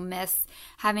gone. You'll miss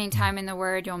having time in the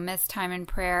Word. You'll miss time in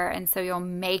prayer, and so you'll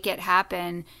make it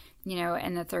happen,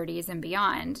 in the 30s and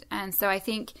beyond. And so I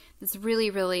think it's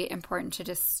really, really important to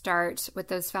just start with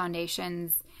those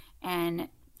foundations and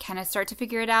kind of start to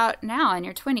figure it out now in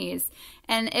your 20s.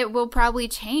 And it will probably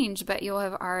change, but you'll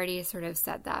have already sort of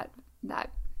set that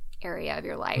area of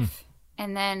your life.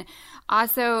 And then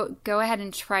also go ahead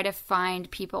and try to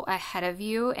find people ahead of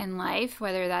you in life,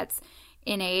 whether that's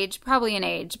in age, probably in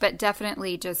age, but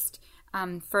definitely just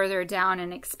further down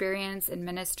in experience in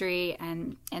ministry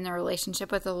and in the relationship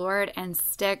with the Lord, and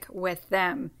stick with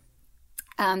them.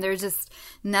 There's just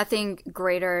nothing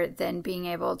greater than being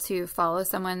able to follow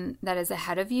someone that is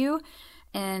ahead of you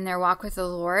in their walk with the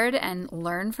Lord and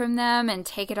learn from them and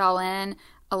take it all in.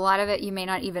 A lot of it you may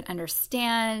not even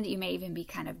understand. You may even be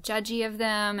kind of judgy of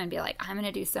them and be like, I'm going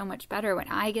to do so much better when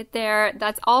I get there.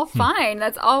 That's all fine.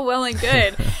 That's all well and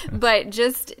good. But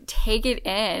just take it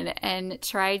in and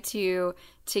try to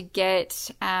get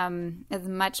as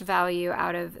much value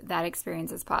out of that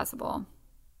experience as possible.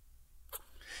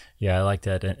 Yeah, I like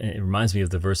that. And it reminds me of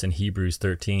the verse in Hebrews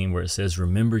 13 where it says,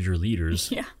 remember your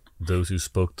leaders, those who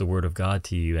spoke the word of God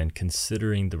to you, and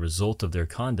considering the result of their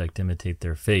conduct, imitate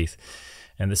their faith.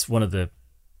 And this is one of the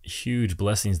huge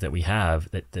blessings that we have,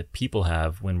 that people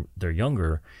have when they're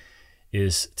younger,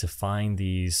 is to find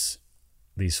these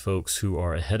folks who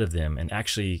are ahead of them and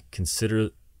actually consider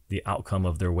the outcome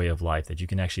of their way of life, that you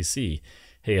can actually see,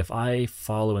 hey, if I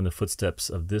follow in the footsteps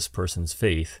of this person's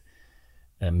faith,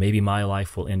 maybe my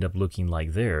life will end up looking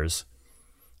like theirs.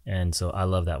 And so I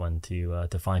love that one, to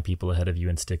find people ahead of you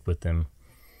and stick with them.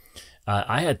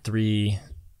 I had three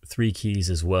keys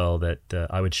as well that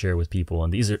I would share with people,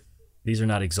 and these are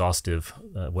not exhaustive,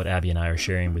 what Abby and I are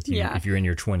sharing with you if you're in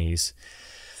your 20s.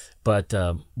 But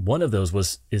one of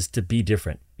those is to be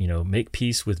different. Make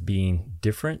peace with being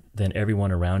different than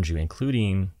everyone around you,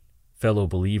 including fellow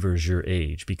believers your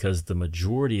age, because the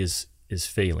majority is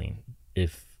failing.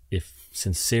 If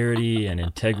sincerity and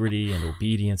integrity and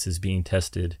obedience is being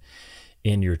tested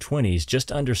in your 20s,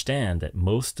 just understand that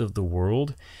most of the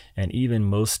world, and even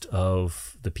most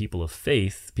of the people of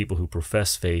faith, people who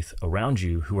profess faith around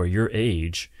you who are your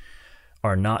age,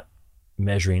 are not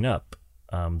measuring up.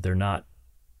 They're not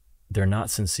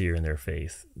sincere in their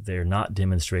faith. They're not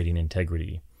demonstrating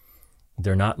integrity.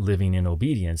 They're not living in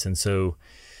obedience. And so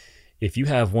if you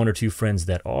have one or two friends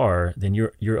that are, then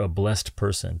you're a blessed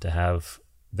person to have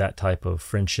that type of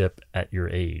friendship at your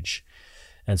age.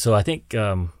 And so I think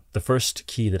the first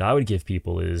key that I would give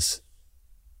people is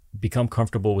become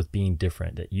comfortable with being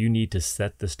different, that you need to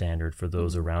set the standard for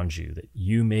those around you, that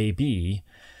you may be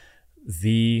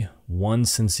the one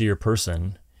sincere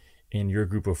person in your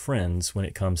group of friends when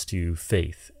it comes to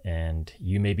faith. And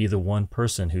you may be the one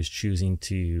person who's choosing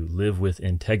to live with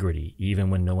integrity, even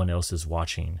when no one else is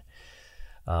watching.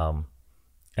 And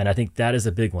I think that is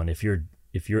a big one. If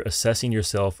you're assessing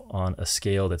yourself on a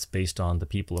scale that's based on the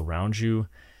people around you,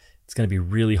 it's going to be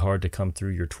really hard to come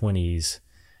through your 20s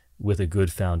with a good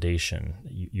foundation.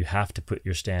 You have to put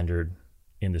your standard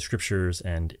in the scriptures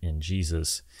and in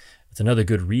Jesus. It's another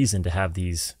good reason to have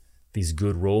these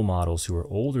good role models who are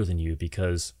older than you,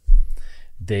 because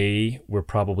they were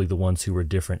probably the ones who were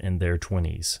different in their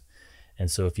 20s.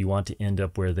 And so if you want to end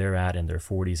up where they're at in their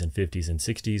 40s and 50s and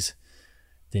 60s,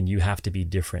 then you have to be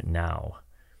different now.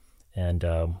 And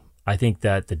I think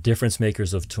that the difference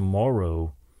makers of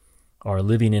tomorrow are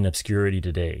living in obscurity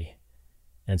today.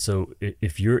 And so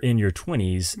if you're in your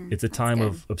 20s, it's a time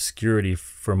of obscurity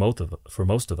for most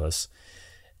of us.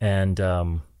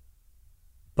 And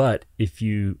but if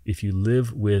you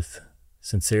live with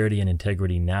sincerity and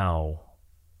integrity now,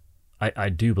 I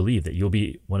do believe that you'll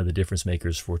be one of the difference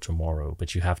makers for tomorrow,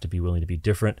 but you have to be willing to be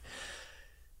different.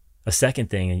 A second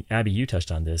thing, and Abby, you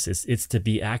touched on this, it's to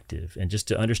be active and just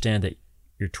to understand that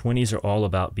your 20s are all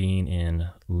about being in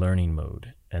learning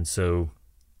mode. And so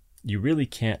you really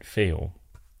can't fail,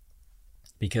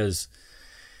 because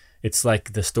it's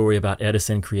like the story about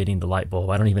Edison creating the light bulb.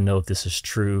 I don't even know if this is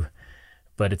true,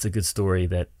 but it's a good story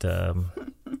that,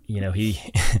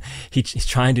 he's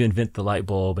trying to invent the light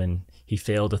bulb, and he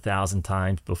failed 1,000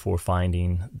 times before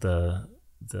finding the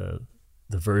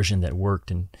version that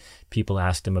worked. And people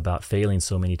asked him about failing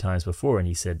so many times before, and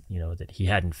he said, that he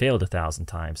hadn't failed 1,000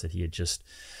 times, that he had just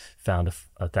found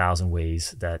 1,000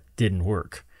 ways that didn't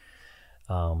work.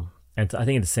 And I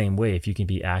think in the same way, if you can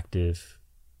be active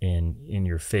in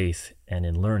your faith and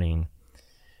in learning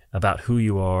about who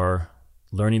you are,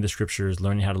 learning the scriptures,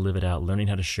 learning how to live it out, learning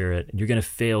how to share it, and you're going to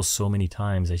fail so many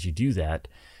times as you do that.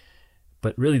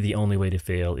 But really the only way to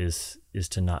fail is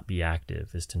to not be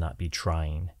active, is to not be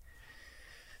trying.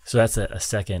 So that's a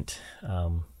second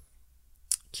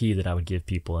key that I would give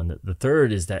people. And the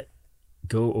third is that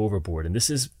go overboard. And this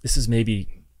is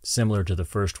maybe similar to the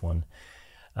first one,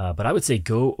 but I would say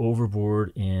go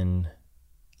overboard in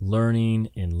learning,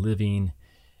 in living,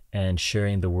 and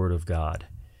sharing the Word of God.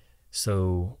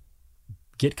 So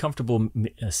get comfortable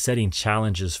setting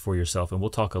challenges for yourself. And we'll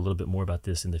talk a little bit more about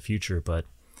this in the future, but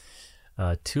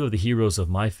two of the heroes of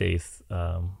my faith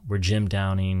were Jim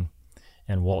Downing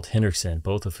and Walt Henrichsen,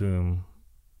 both of whom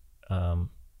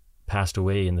passed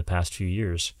away in the past few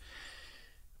years.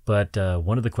 But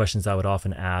one of the questions I would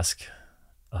often ask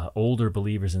older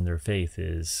believers in their faith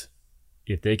is,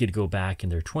 if they could go back in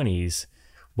their 20s,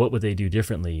 what would they do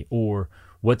differently? Or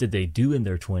what did they do in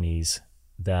their 20s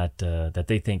that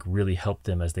they think really helped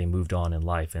them as they moved on in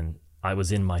life? And I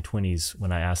was in my 20s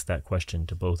when I asked that question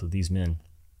to both of these men.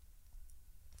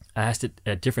 I asked it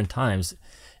at different times,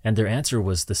 and their answer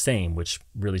was the same, which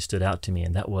really stood out to me,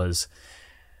 and that was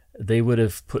they would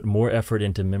have put more effort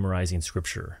into memorizing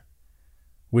scripture,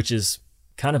 which is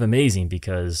kind of amazing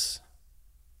because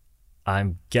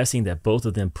I'm guessing that both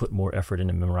of them put more effort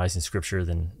into memorizing scripture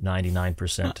than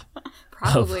 99%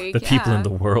 Probably, of the people in the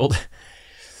world.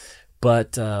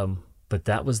 But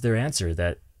that was their answer,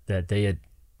 that they had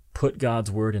put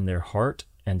God's word in their heart,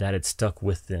 and that had stuck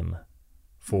with them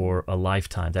for a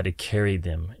lifetime, that had carried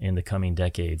them in the coming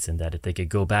decades, and that if they could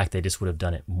go back, they just would have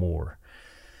done it more.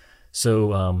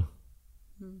 So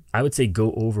I would say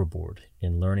go overboard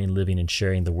in learning, living, and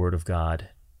sharing the Word of God.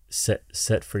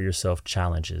 Set for yourself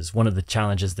challenges. One of the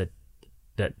challenges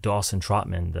that Dawson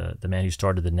Trotman, the man who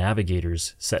started the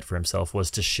Navigators, set for himself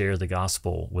was to share the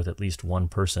gospel with at least one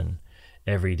person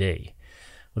every day.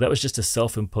 Well, that was just a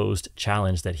self-imposed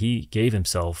challenge that he gave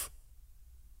himself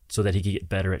so that he could get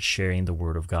better at sharing the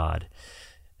Word of God.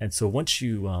 And so once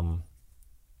you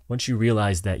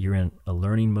realize that you're in a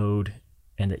learning mode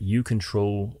and that you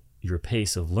control your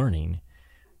pace of learning,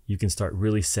 you can start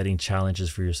really setting challenges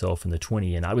for yourself in the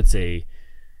 20. And I would say,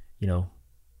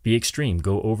 be extreme,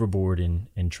 go overboard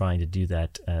in trying to do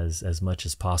that as much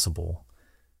as possible.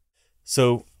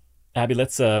 So, Abby,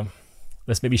 let's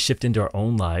maybe shift into our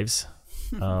own lives.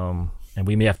 And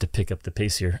we may have to pick up the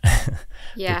pace here,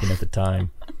 looking at the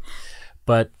time.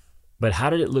 But how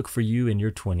did it look for you in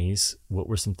your 20s? What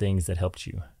were some things that helped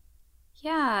you?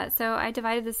 Yeah, so I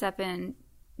divided this up in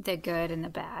the good and the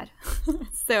bad.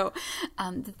 So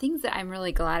the things that I'm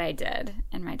really glad I did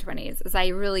in my 20s is I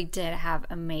really did have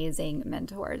amazing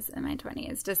mentors in my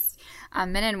 20s, just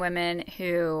men and women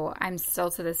who I'm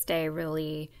still to this day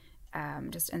really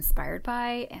just inspired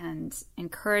by and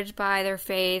encouraged by their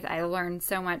faith. I learned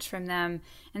so much from them,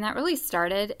 and that really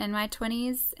started in my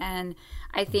 20s. And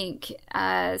I think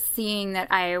seeing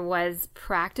that I was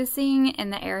practicing in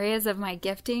the areas of my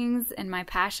giftings and my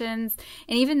passions,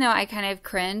 and even though I kind of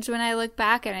cringe when I look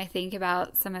back and I think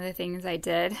about some of the things I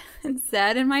did and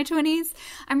said in my 20s,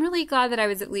 I'm really glad that I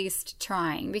was at least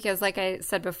trying, because like I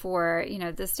said before,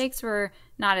 the stakes were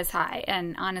not as high,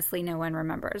 and honestly no one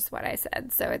remembers what I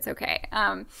said, so it's okay.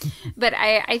 But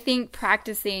I think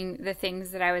practicing the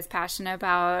things that I was passionate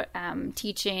about,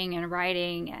 teaching and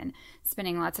writing and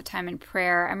spending lots of time in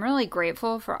prayer, I'm really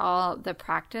grateful for all the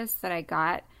practice that I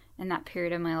got in that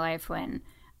period of my life when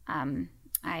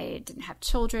I didn't have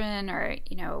children, or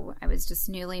I was just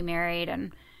newly married,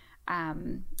 and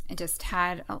I just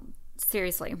had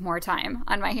seriously more time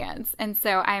on my hands. And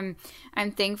so I'm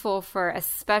thankful for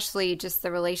especially just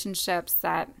the relationships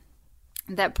that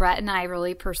Brett and I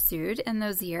really pursued in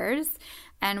those years.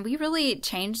 And we really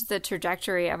changed the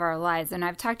trajectory of our lives. And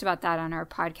I've talked about that on our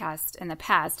podcast in the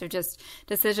past, of just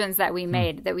decisions that we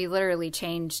made that we literally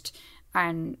changed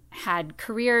and had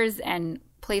careers and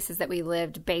places that we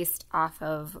lived based off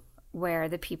of where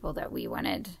the people that we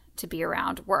wanted to be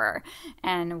around were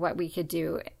and what we could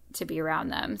do to be around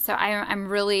them. So I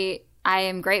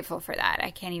am grateful for that.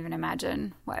 I can't even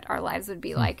imagine what our lives would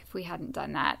be like if we hadn't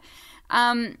done that.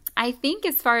 I think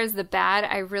as far as the bad,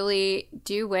 I really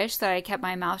do wish that I kept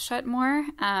my mouth shut more.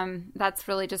 That's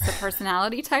really just a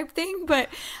personality type thing, but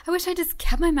I wish I just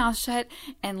kept my mouth shut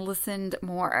and listened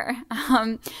more.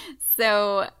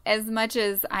 So as much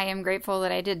as I am grateful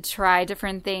that I did try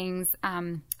different things,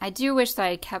 I do wish that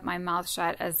I kept my mouth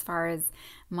shut as far as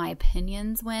my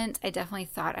opinions went. I definitely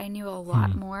thought I knew a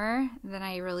lot more than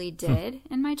I really did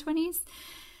in my 20s.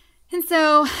 And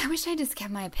so I wish I just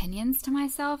kept my opinions to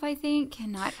myself, I think,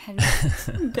 and not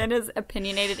have been as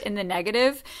opinionated in the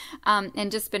negative, and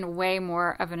just been way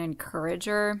more of an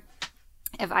encourager.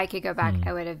 If I could go back,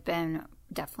 I would have been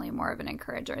definitely more of an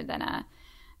encourager than a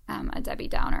Debbie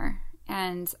Downer.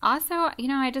 And also,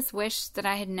 I just wish that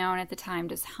I had known at the time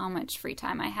just how much free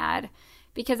time I had,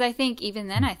 because I think even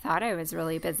then I thought I was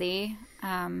really busy.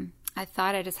 I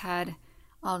thought I just had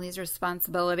all these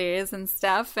responsibilities and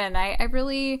stuff. And I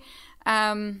really,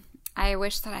 I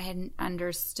wish that I hadn't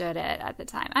understood it at the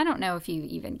time. I don't know if you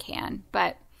even can,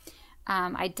 but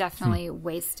I definitely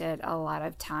wasted a lot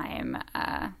of time,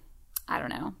 I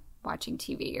don't know, watching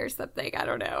TV or something. I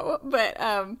don't know. But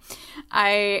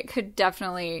I could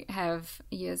definitely have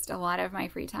used a lot of my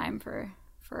free time for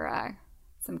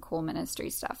some cool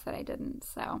ministry stuff that I didn't.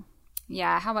 So,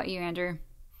 yeah. How about you, Andrew?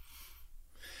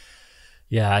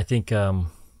 Yeah, I think the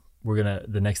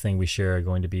next thing we share are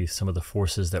going to be some of the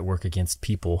forces that work against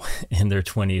people in their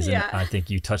 20s. And I think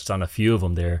you touched on a few of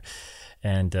them there.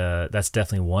 And that's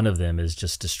definitely one of them, is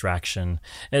just distraction.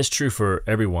 And it's true for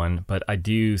everyone, but I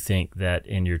do think that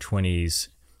in your 20s,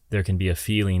 there can be a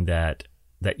feeling that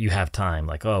you have time.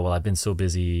 Like, oh, well, I've been so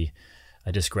busy.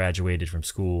 I just graduated from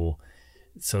school.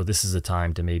 So this is a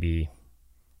time to maybe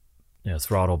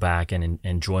throttle back and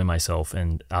enjoy myself,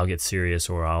 and I'll get serious,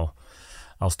 or I'll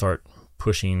start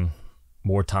pushing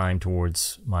more time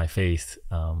towards my faith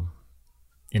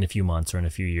in a few months or in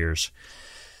a few years.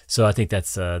 So I think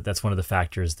that's one of the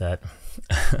factors that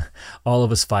all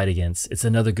of us fight against. It's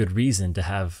another good reason to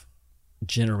have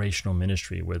generational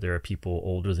ministry where there are people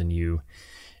older than you,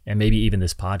 and maybe even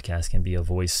this podcast can be a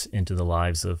voice into the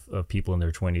lives of people in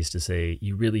their 20s to say,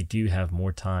 you really do have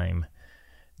more time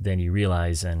than you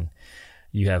realize, and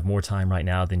you have more time right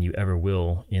now than you ever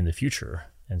will in the future.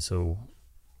 And so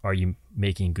are you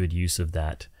making good use of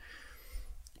that?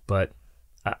 But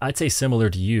I'd say similar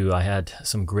to you, I had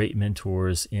some great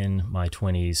mentors in my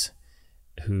 20s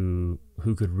who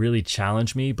could really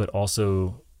challenge me, but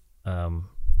also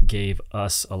gave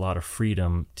us a lot of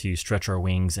freedom to stretch our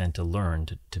wings and to learn,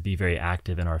 to be very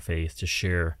active in our faith, to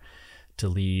share, to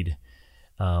lead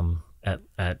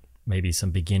at maybe some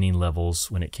beginning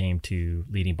levels when it came to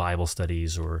leading Bible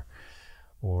studies or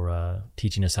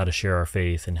teaching us how to share our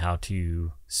faith and how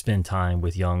to spend time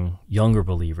with younger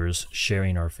believers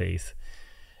sharing our faith.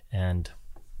 And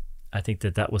I think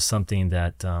that was something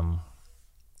that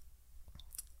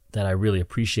I really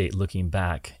appreciate looking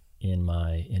back in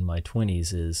my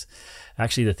 20s, is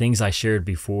actually the things I shared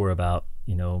before about,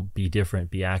 be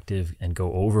different, be active, and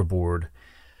go overboard.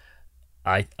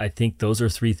 I think those are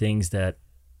three things that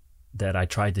I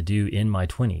tried to do in my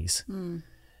 20s.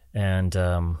 And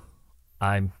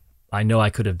I know I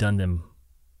could have done them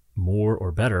more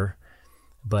or better,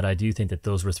 but I do think that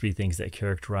those were three things that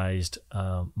characterized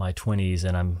my 20s.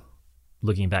 And I'm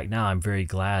looking back now, I'm very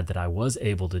glad that I was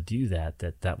able to do that.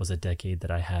 That was a decade that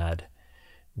I had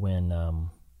when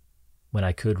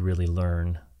I could really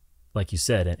learn, like you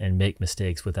said, and make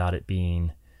mistakes without it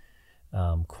being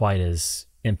quite as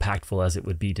impactful as it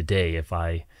would be today if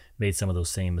I made some of those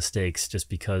same mistakes, just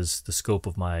because the scope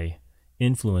of my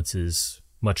influence is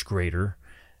much greater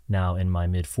now in my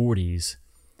mid-40s,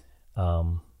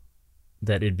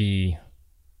 that it'd be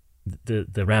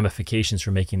the ramifications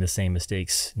for making the same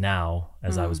mistakes now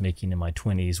as I was making in my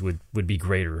 20s would be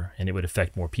greater, and it would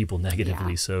affect more people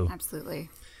negatively. Yeah, so absolutely.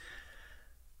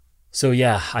 So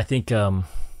yeah, I think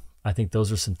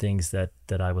those are some things that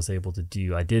I was able to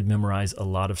do. I did memorize a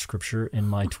lot of scripture in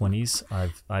my 20s.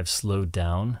 I've slowed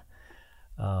down,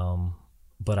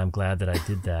 but I'm glad that I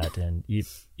did that. And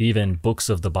even books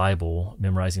of the Bible,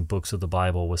 memorizing books of the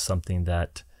Bible was something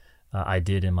that I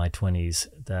did in my 20s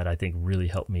that I think really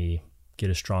helped me get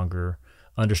a stronger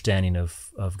understanding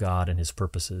of God and his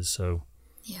purposes. So,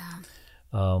 yeah.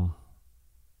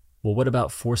 Well, what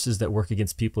about forces that work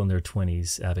against people in their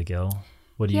 20s, Abigail?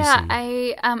 What do you see? Yeah,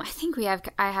 I think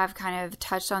I have kind of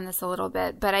touched on this a little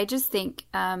bit, but I just think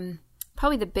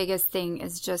probably the biggest thing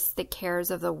is just the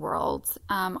cares of the world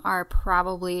are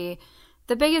probably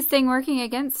the biggest thing working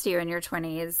against you in your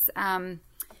 20s.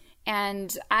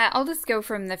 And I'll just go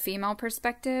from the female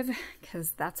perspective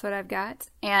because that's what I've got,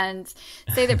 and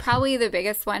say that probably the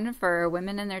biggest one for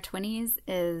women in their 20s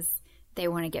is they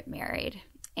want to get married,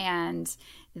 and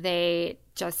they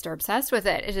just are obsessed with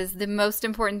it. It is the most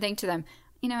important thing to them.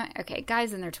 You know, okay,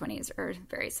 guys in their 20s are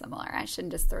very similar. I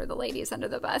shouldn't just throw the ladies under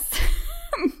the bus.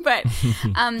 But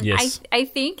yes. I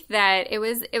think that it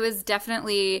was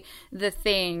definitely the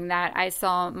thing that I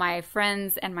saw my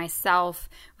friends and myself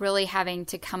really having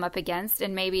to come up against,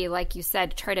 and maybe, like you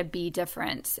said, try to be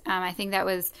different. I think that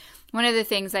was one of the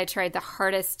things I tried the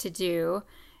hardest to do,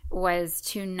 was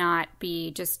to not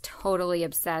be just totally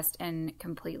obsessed and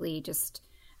completely just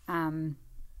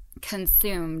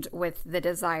consumed with the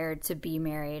desire to be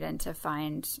married and to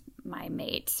find my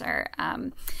mate, or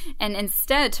and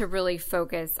instead to really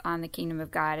focus on the kingdom of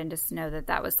God and just know that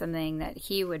that was something that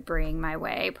he would bring my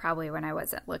way probably when I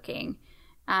wasn't looking,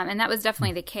 and that was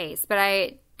definitely the case. But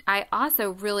I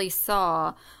also really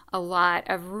saw a lot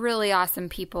of really awesome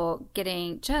people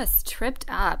getting just tripped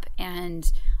up and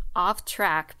off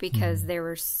track because they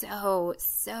were so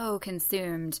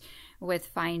consumed with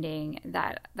finding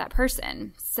that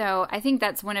person. So I think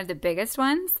that's one of the biggest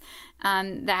ones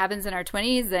that happens in our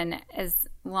 20s, and as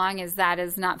long as that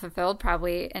is not fulfilled,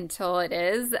 probably until it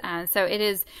is. So it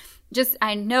is just,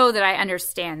 I know that I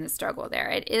understand the struggle there.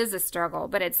 It is a struggle,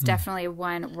 but it's definitely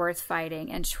one worth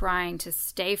fighting and trying to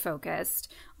stay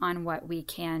focused on what we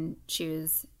can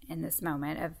choose in this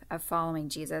moment of following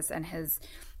Jesus and his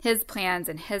plans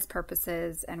and his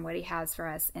purposes and what he has for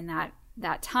us in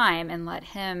that time, and let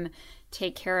him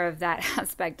take care of that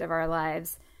aspect of our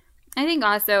lives. I think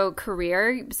also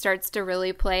career starts to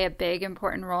really play a big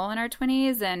important role in our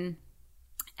 20s,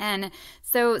 and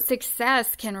so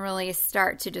success can really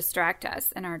start to distract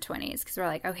us in our 20s because we're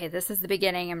like, okay, this is the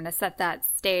beginning. I'm going to set that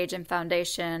stage and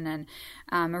foundation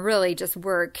and really just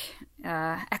work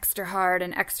extra hard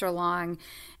and extra long.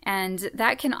 And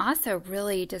that can also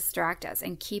really distract us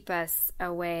and keep us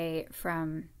away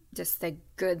from just the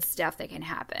good stuff that can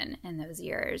happen in those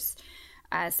years.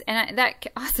 And that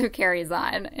also carries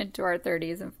on into our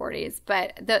 30s and 40s,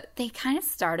 but they kind of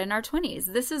start in our 20s.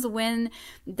 This is when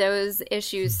those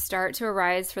issues start to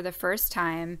arise for the first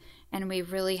time, and we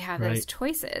really have those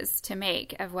choices to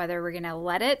make of whether we're going to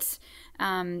let it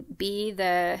be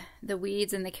the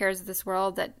weeds and the cares of this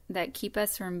world that keep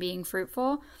us from being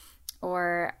fruitful,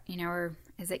 or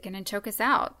is it going to choke us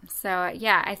out? So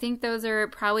yeah, I think those are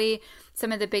probably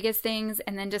some of the biggest things.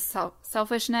 And then just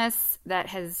selfishness that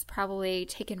has probably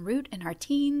taken root in our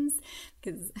teens,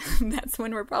 because that's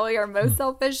when we're probably our most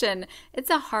selfish. And it's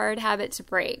a hard habit to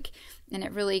break. And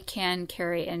it really can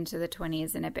carry into the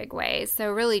 20s in a big way.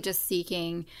 So really just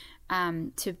seeking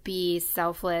to be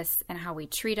selfless in how we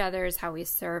treat others, how we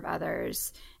serve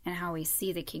others, and how we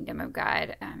see the kingdom of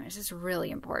God. It's just really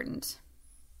important.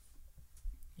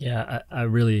 Yeah, I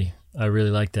really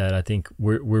like that. I think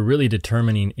we're really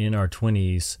determining in our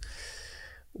 20s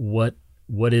what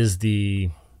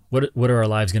are our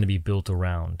lives going to be built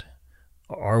around?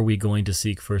 Are we going to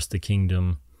seek first the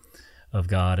kingdom of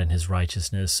God and his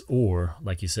righteousness, or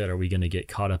like you said, are we going to get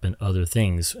caught up in other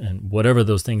things? And whatever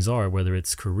those things are, whether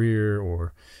it's career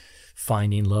or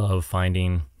finding love,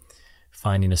 finding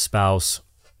a spouse,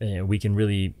 we can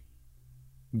really.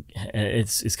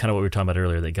 It's kind of what we were talking about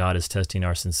earlier, that God is testing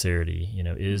our sincerity.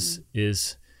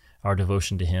 Is our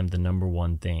devotion to him the number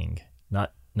one thing?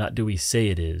 Not do we say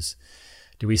it is.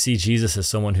 Do we see Jesus as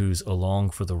someone who's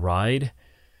along for the ride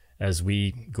as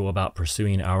we go about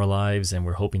pursuing our lives, and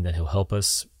we're hoping that he'll help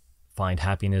us find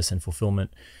happiness and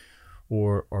fulfillment?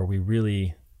 Or are we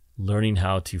really learning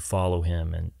how to follow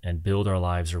him and build our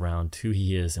lives around who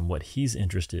he is and what he's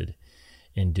interested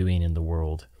in doing in the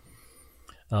world?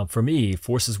 For me,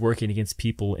 forces working against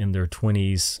people in their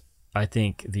 20s, I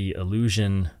think the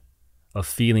illusion of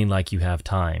feeling like you have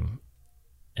time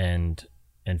and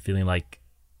feeling like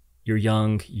you're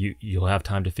young, you'll have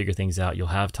time to figure things out, you'll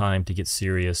have time to get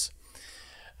serious.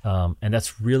 And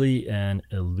that's really an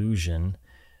illusion,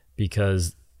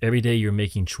 because every day you're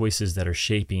making choices that are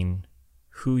shaping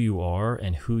who you are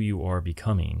and who you are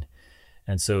becoming.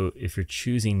 And so if you're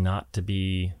choosing not to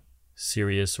be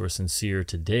serious or sincere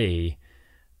today,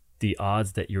 the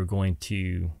odds that you're going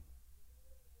to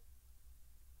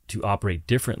operate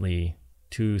differently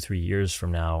 2-3 years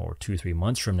from now or 2-3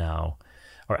 months from now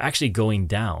are actually going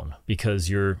down, because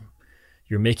you're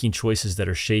making choices that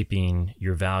are shaping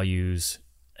your values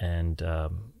and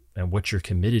what you're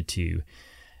committed to.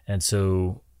 And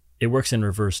so it works in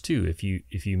reverse too. If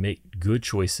you make good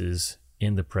choices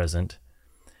in the present,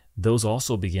 those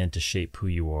also begin to shape who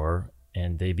you are,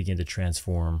 and they begin to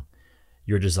transform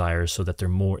your desires so that they're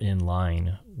more in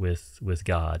line with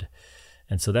God.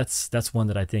 And so that's one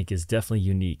that I think is definitely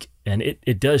unique. And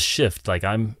it does shift. Like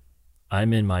I'm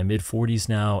in my mid 40s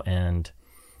now, and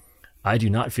I do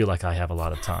not feel like I have a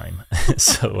lot of time.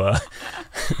 So,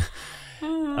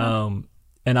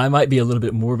 and I might be a little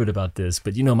bit morbid about this,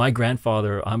 but my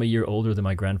grandfather, I'm a year older than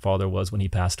my grandfather was when he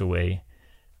passed away.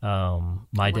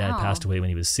 My dad passed away when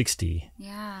he was 60.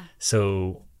 Yeah.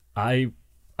 So I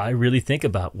really think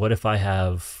about, what if I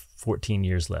have 14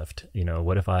 years left?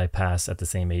 What if I pass at the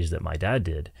same age that my dad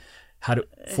did?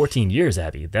 14 years,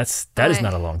 Abby? That is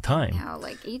not a long time. No,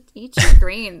 like eat your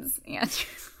greens, Andrew.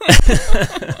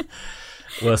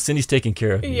 Well, Cindy's taking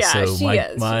care of me. Yeah, so is.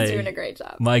 She's doing a great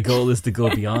job. My goal is to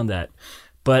go beyond that.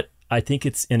 But I think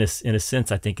it's in a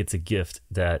sense, I think it's a gift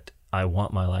that I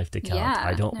want my life to count. Yeah,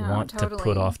 I don't want to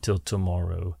put off till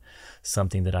tomorrow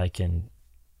something that I can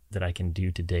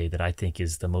do today that I think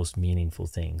is the most meaningful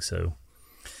thing. So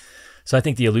I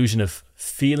think the illusion of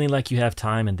feeling like you have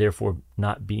time and therefore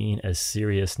not being as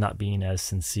serious, not being as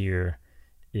sincere,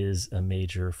 is a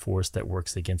major force that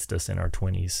works against us in our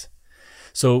 20s.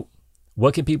 So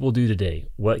what can people do today?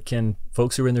 What can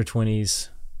folks who are in their 20s,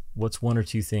 what's one or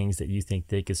two things that you think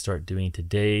they could start doing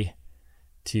today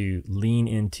to lean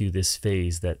into this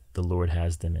phase that the Lord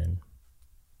has them in?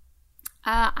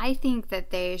 I think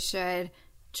that they should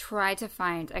try to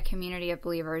find a community of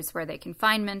believers where they can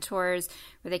find mentors,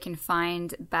 where they can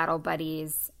find battle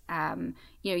buddies.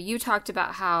 You talked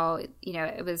about how,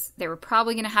 they were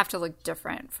probably going to have to look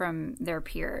different from their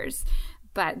peers.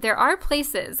 But there are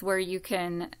places where you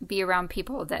can be around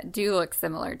people that do look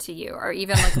similar to you or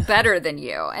even look better than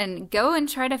you, and go and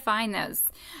try to find those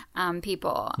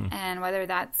people. And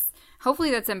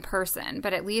hopefully that's in person,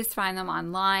 but at least find them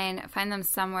online, find them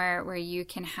somewhere where you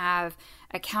can have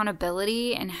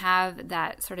accountability and have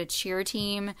that sort of cheer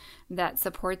team that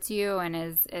supports you and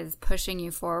is pushing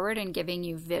you forward and giving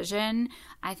you vision.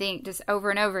 I think just over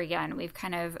and over again, we've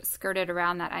kind of skirted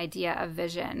around that idea of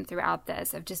vision throughout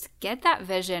this, of just get that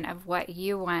vision of what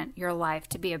you want your life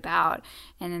to be about.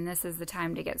 And then this is the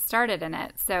time to get started in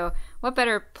it. So what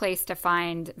better place to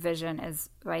find vision is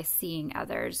by seeing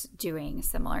others doing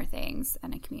similar things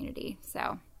in a community.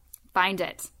 So find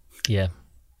it. Yeah,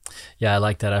 I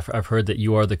like that. I've heard that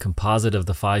you are the composite of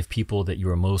the 5 people that you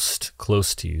are most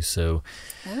close to. So,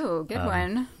 oh, good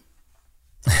one.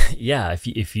 Yeah,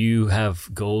 if you have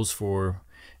goals for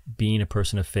being a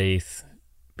person of faith,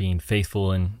 being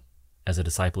faithful as a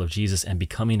disciple of Jesus, and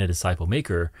becoming a disciple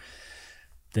maker,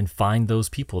 then find those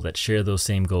people that share those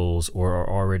same goals or are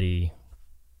already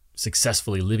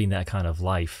successfully living that kind of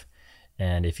life.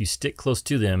 And if you stick close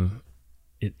to them,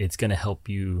 it's going to help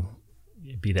you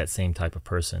be that same type of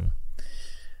person.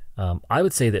 I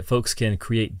would say that folks can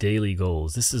create daily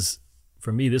goals.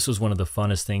 For me, this was one of the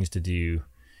funnest things to do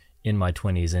in my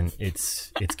 20s, and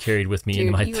it's carried with me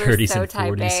into my 30s and 40s.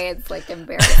 Type A, it's like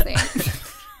embarrassing.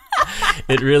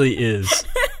 It really is.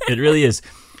 It really is.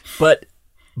 But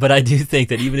I do think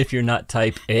that even if you're not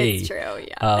type A, it's true,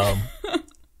 yeah.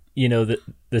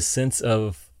 The sense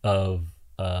of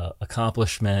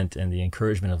accomplishment and the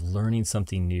encouragement of learning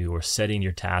something new or setting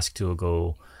your task to a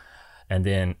goal and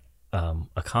then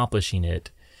accomplishing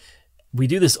it. We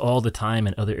do this all the time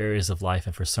in other areas of life,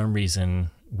 and for some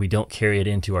reason we don't carry it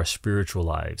into our spiritual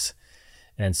lives.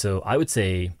 And so I would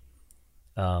say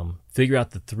figure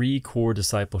out the 3 core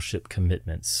discipleship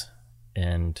commitments,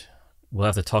 and we'll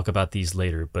have to talk about these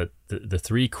later, but the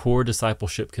 3 core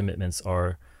discipleship commitments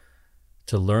are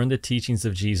to learn the teachings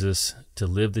of Jesus, to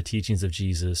live the teachings of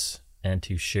Jesus, and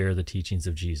to share the teachings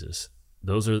of Jesus.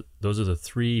 Those are the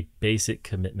 3 basic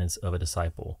commitments of a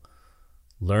disciple.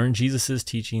 Learn Jesus's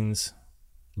teachings,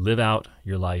 live out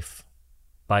your life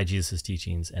by Jesus's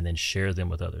teachings, and then share them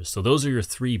with others. So those are your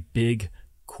 3 big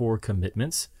core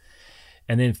commitments.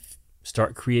 And then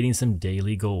start creating some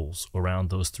daily goals around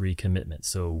those 3 commitments.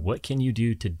 So what can you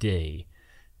do today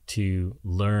to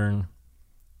learn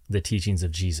the teachings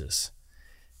of Jesus?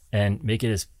 And make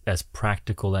it as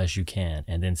practical as you can,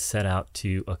 and then set out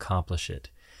to accomplish it.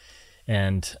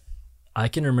 And I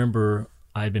can remember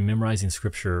I had been memorizing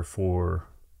scripture for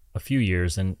a few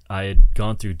years, and I had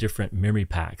gone through different memory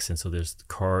packs. And so there's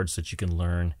cards that you can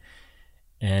learn.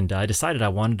 And I decided I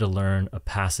wanted to learn a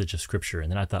passage of scripture. And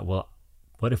then I thought, well,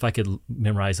 what if I could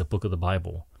memorize a book of the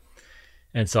Bible?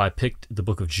 And so I picked the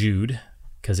book of Jude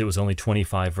because it was only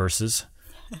 25 verses.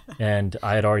 And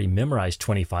I had already memorized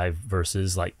 25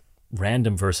 verses, like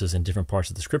random verses in different parts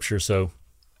of the scripture. So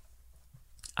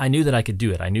I knew that I could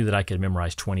do it. I knew that I could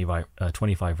memorize 25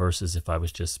 verses if I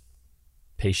was just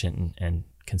patient and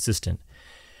consistent.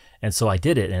 And so I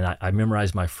did it, and I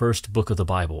memorized my first book of the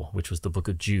Bible, which was the book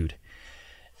of Jude.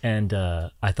 And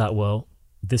I thought, well,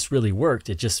 this really worked.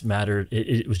 It just mattered.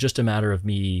 It was just a matter of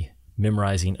me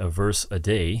memorizing a verse a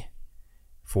day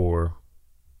for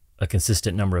a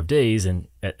consistent number of days. And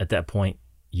at that point,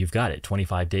 you've got it.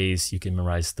 25 days, you can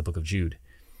memorize the book of Jude.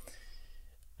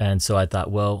 And so I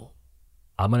thought, well,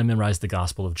 I'm going to memorize the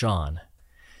Gospel of John.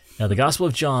 Now, the Gospel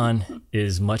of John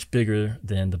is much bigger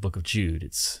than the book of Jude.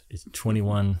 It's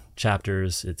 21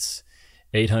 chapters. It's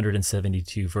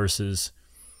 872 verses.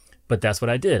 But that's what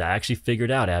I did. I actually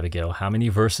figured out, Abigail, how many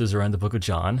verses are in the book of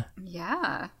John.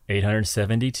 Yeah.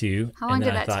 872. How long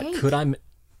did that take?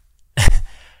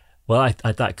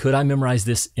 I thought, could I memorize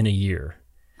this in a year?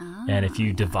 And if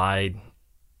you divide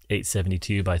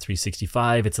 872 by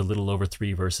 365, it's a little over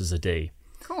 3 verses a day.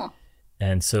 Cool.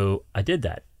 And so I did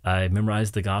that. I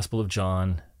memorized the Gospel of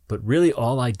John, but really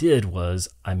all I did was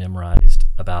I memorized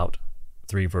about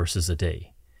 3 verses a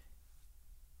day.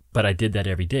 But I did that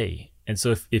every day. And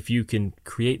so if you can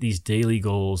create these daily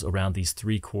goals around these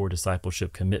 3 core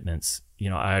discipleship commitments, I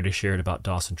already shared about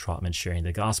Dawson Trotman sharing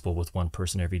the gospel with one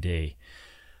person every day.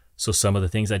 So some of the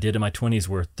things I did in my 20s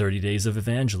were 30 days of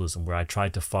evangelism, where I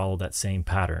tried to follow that same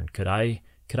pattern. Could I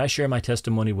share my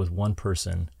testimony with one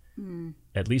person,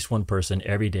 at least one person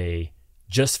every day,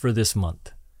 just for this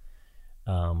month?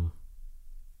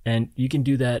 And you can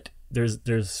do that.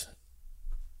 There's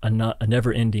a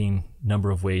never-ending number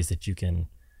of ways that you can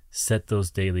set those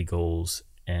daily goals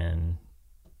and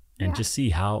just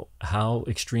see how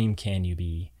extreme can you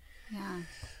be. Yeah.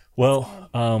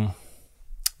 Well,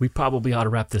 we probably ought to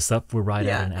wrap this up. We're right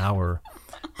at an hour.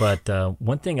 But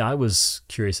one thing I was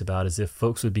curious about is if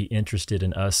folks would be interested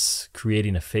in us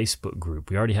creating a Facebook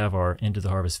group. We already have our Into the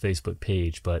Harvest Facebook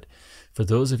page, but for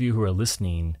those of you who are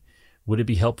listening, would it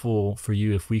be helpful for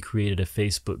you if we created a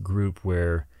Facebook group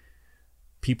where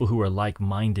people who are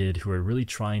like-minded, who are really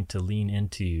trying to lean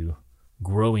into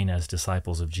growing as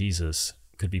disciples of Jesus,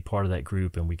 could be part of that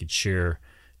group, and we could share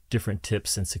different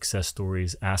tips and success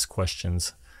stories, ask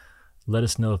questions? Let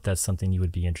us know if that's something you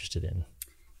would be interested in.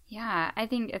 Yeah, I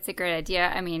think it's a great idea.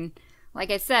 I mean, like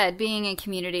I said, being in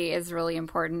community is really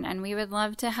important, and we would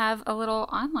love to have a little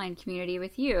online community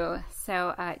with you.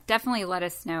 So definitely let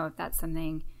us know if that's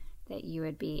something that you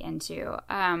would be into.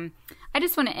 I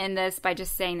just want to end this by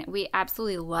just saying that we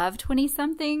absolutely love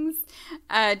 20-somethings.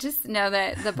 Just know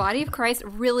that the body of Christ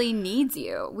really needs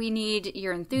you. We need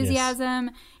your enthusiasm.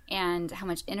 Yes. And how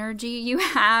much energy you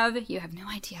have. You have no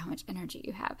idea how much energy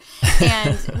you have.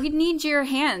 And we need your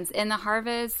hands in the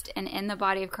harvest and in the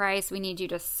body of Christ. We need you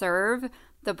to serve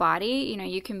the body.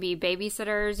 You can be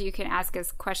babysitters. You can ask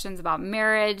us questions about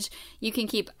marriage. You can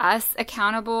keep us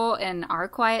accountable in our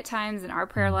quiet times, in our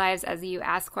prayer lives, as you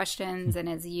ask questions and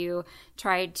as you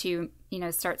try to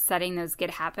start setting those good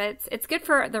habits. It's good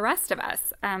for the rest of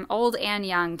us, old and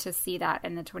young, to see that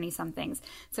in the 20-somethings.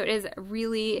 So it is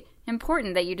really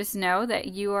important that you just know that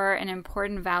you are an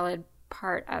important, valid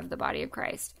part of the body of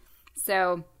Christ.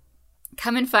 So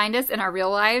come and find us in our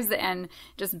real lives and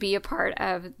just be a part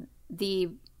of the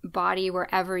body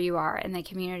wherever you are, in the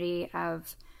community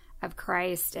of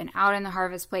Christ and out in the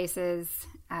harvest places.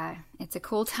 It's a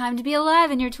cool time to be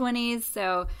alive in your 20s.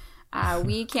 So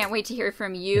we can't wait to hear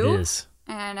from you. It is.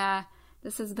 And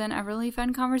this has been a really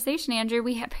fun conversation, Andrew.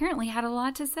 We apparently had a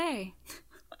lot to say.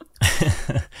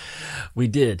 We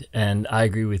did. And I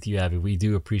agree with you, Abby. We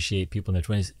do appreciate people in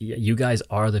their 20s. You guys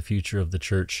are the future of the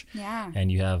church. Yeah. And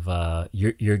you have,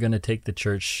 you're going to take the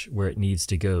church where it needs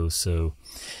to go. So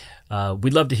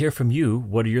we'd love to hear from you.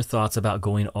 What are your thoughts about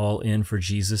going all in for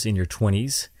Jesus in your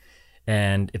 20s?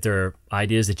 And if there are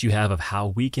ideas that you have of how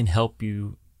we can help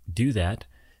you do that,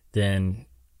 then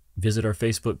visit our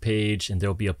Facebook page, and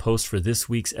there'll be a post for this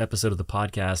week's episode of the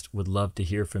podcast. Would love to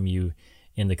hear from you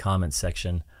in the comments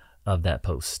section of that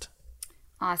post.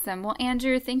 Awesome. Well,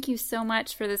 Andrew, thank you so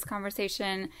much for this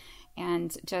conversation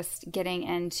and just getting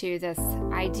into this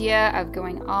idea of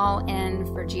going all in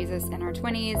for Jesus in our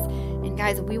 20s. And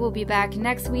guys, we will be back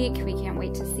next week. We can't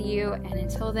wait to see you. And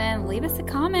until then, leave us a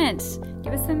comment.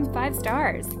 Give us some 5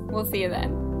 stars. We'll see you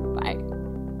then. Bye.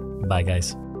 Bye,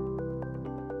 guys.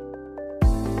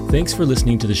 Thanks for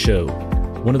listening to the show.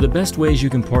 One of the best ways you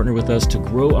can partner with us to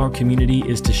grow our community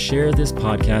is to share this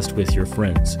podcast with your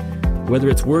friends. Whether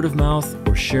it's word of mouth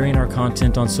or sharing our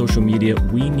content on social media,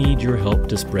 we need your help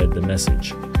to spread the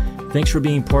message. Thanks for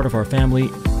being part of our family.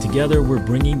 Together, we're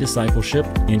bringing discipleship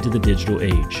into the digital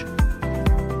age.